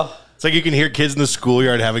 It's like you can hear kids in the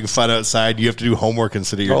schoolyard having fun outside. You have to do homework and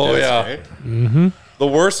sit at your Oh, desk, yeah. right? Mm-hmm. The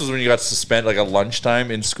worst was when you got suspended, like a lunchtime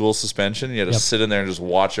in school suspension. You had to sit in there and just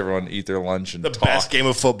watch everyone eat their lunch and The talk. best game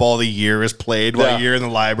of football of the year is played while Yeah. you're in the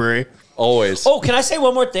library. Always. Oh, can I say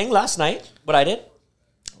one more thing? Last night, what I did?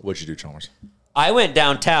 What'd you do, Chalmers? I went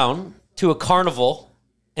downtown to a carnival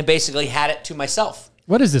and basically had it to myself.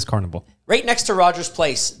 What is this carnival? Right next to Rogers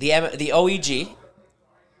Place, the OEG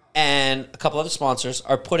and a couple other sponsors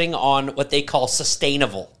are putting on what they call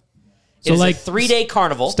Sustainable. So It is like a 3-day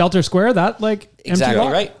carnival. Stelter Square, that like empty Exactly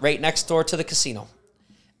lot? right next door to the casino.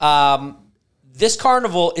 This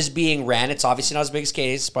carnival is being ran. It's obviously not as big as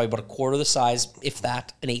Katie's. It's probably about a quarter of the size, if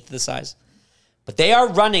that, an eighth of the size. But they are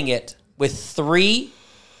running it with 3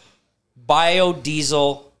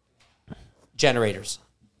 biodiesel generators,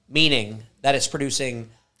 meaning that it's producing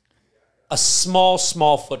a small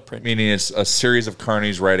footprint. Meaning it's a series of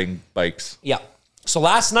carnies riding bikes. Yeah. So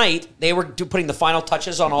last night, they were putting the final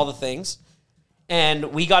touches on all the things,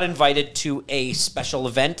 and we got invited to a special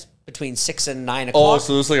event between 6 and 9 o'clock. Oh,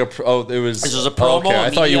 so this was like This was a promo, Okay, a I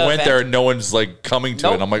thought you media went there event. and no one's like coming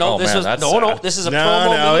to it. And I'm like, this that's sad. this is a No,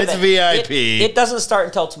 promo. no, media it's event. VIP. It doesn't start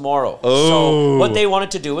until tomorrow. Oh. So what they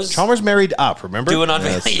wanted to do was Chalmers married up, remember? do an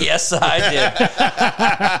unveiling. Yes, I did.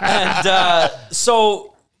 And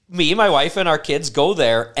so me, my wife, and our kids go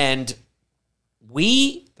there, and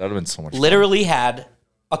we That would have been so much fun. literally had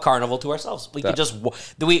a carnival to ourselves. We could just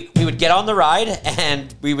we would get on the ride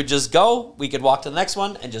and we would just go. We could walk to the next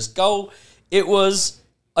one and just go. It was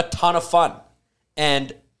a ton of fun,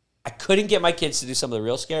 and I couldn't get my kids to do some of the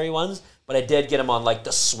real scary ones, but I did get them on like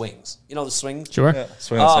the swings. You know the swings? Sure. Yeah,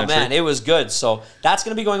 swing on Oh Century. man, it was good. So that's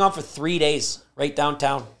going to be going on for 3 days right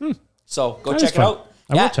downtown. So go That check is it fun. out.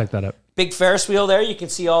 I will check that out. Big Ferris wheel there. You can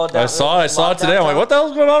see all of that. I saw it today. I'm like, what the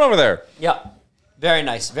hell's going on over there? Yeah. Very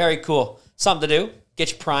nice. Very cool. Something to do.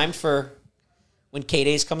 Get you primed for when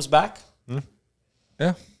K-Days comes back.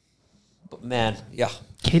 Yeah. But man, yeah.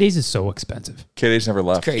 K-Days is so expensive. Katie's never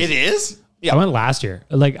left. Crazy. It is? Yeah. I went last year.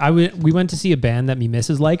 Like we went to see a band that me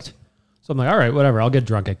missus liked. So I'm like, all right, whatever. I'll get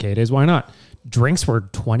drunk at K-Days. Why not? Drinks were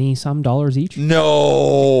 $20-some each.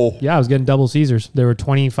 No. Yeah, I was getting double Caesars. They were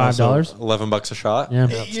 $25. $11 a shot. Yeah.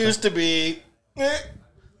 It used to be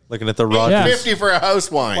Looking at the Rogers. Yeah. $50 for a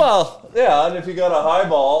house wine. Well, yeah, and if you got a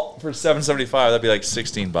highball for $7.75, that'd be like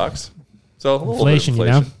 $16. So a little bit of Inflation, you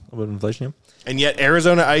know? A little bit of inflation, yeah. And yet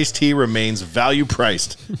Arizona iced tea remains value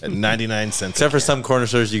priced at 99 cents. Except for some corner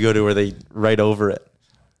stores you go to where they write over it.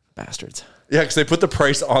 Bastards. Yeah, because they put the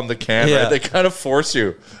price on the can, Yeah. right? They kind of force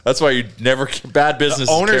you. That's why you never bad business.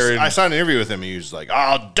 Owners, carrying. I saw an interview with him. He was like,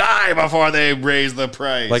 "I'll die before they raise the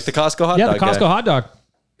price." Like the Costco hot Yeah, dog the Costco guy. hot dog.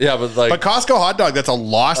 Yeah, but like, But Costco hot dog, that's a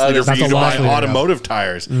loss leader for That's you a to loss buy leader, yeah. automotive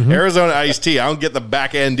tires. Arizona iced tea, I don't get the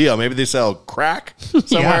back end deal. Maybe they sell crack somewhere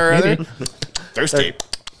Yeah, or other. maybe. Thirsty.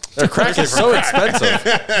 Their crack is so expensive.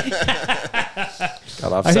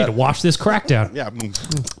 Got I offset. need to wash this crack down. Yeah.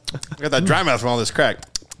 I got that dry mouth from all this crack.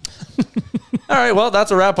 All right, well,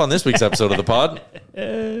 that's a wrap on this week's episode of the pod.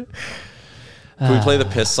 Can we play the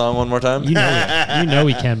piss song one more time? You know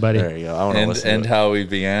we can, buddy. There you go. I want to listen and to it. how we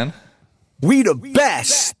began. We the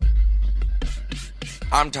best.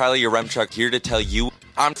 I'm Tyler, your Remchuck, here to tell you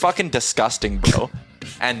I'm fucking disgusting, bro.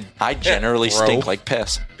 And I generally Bro. stink like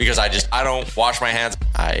piss. Because I don't wash my hands.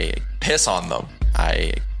 I piss on them.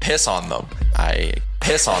 I piss on them. I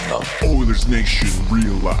piss on them. Oilers Nation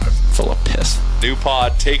real life. Full of piss. New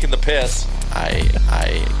pod, taking the piss. I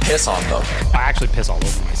piss on them. I actually piss all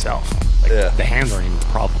over myself. Like, Yeah. the hands aren't even the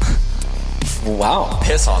problem. Wow.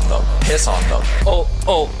 Piss on them. Piss on them.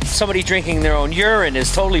 Oh, somebody drinking their own urine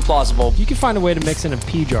is totally plausible. You can find a way to mix in a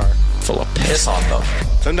pea jar. Full of piss on them.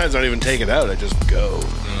 Sometimes I don't even take it out. I just go.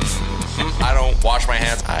 I don't wash my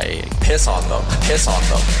hands. I piss on them. Piss on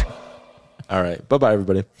them. All right. Bye-bye,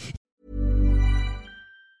 everybody.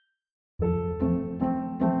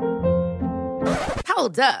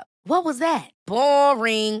 Hold up. What was that?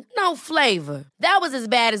 Boring. No flavor. That was as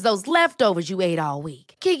bad as those leftovers you ate all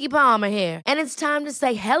week. Keke Palmer here, and it's time to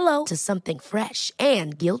say hello to something fresh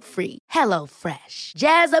and guilt-free. Hello Fresh.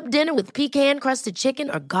 Jazz up dinner with pecan-crusted chicken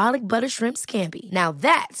or garlic butter shrimp scampi. Now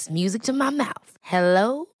that's music to my mouth.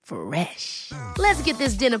 Hello Fresh. Let's get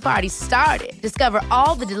this dinner party started. Discover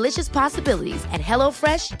all the delicious possibilities at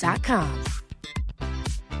hellofresh.com.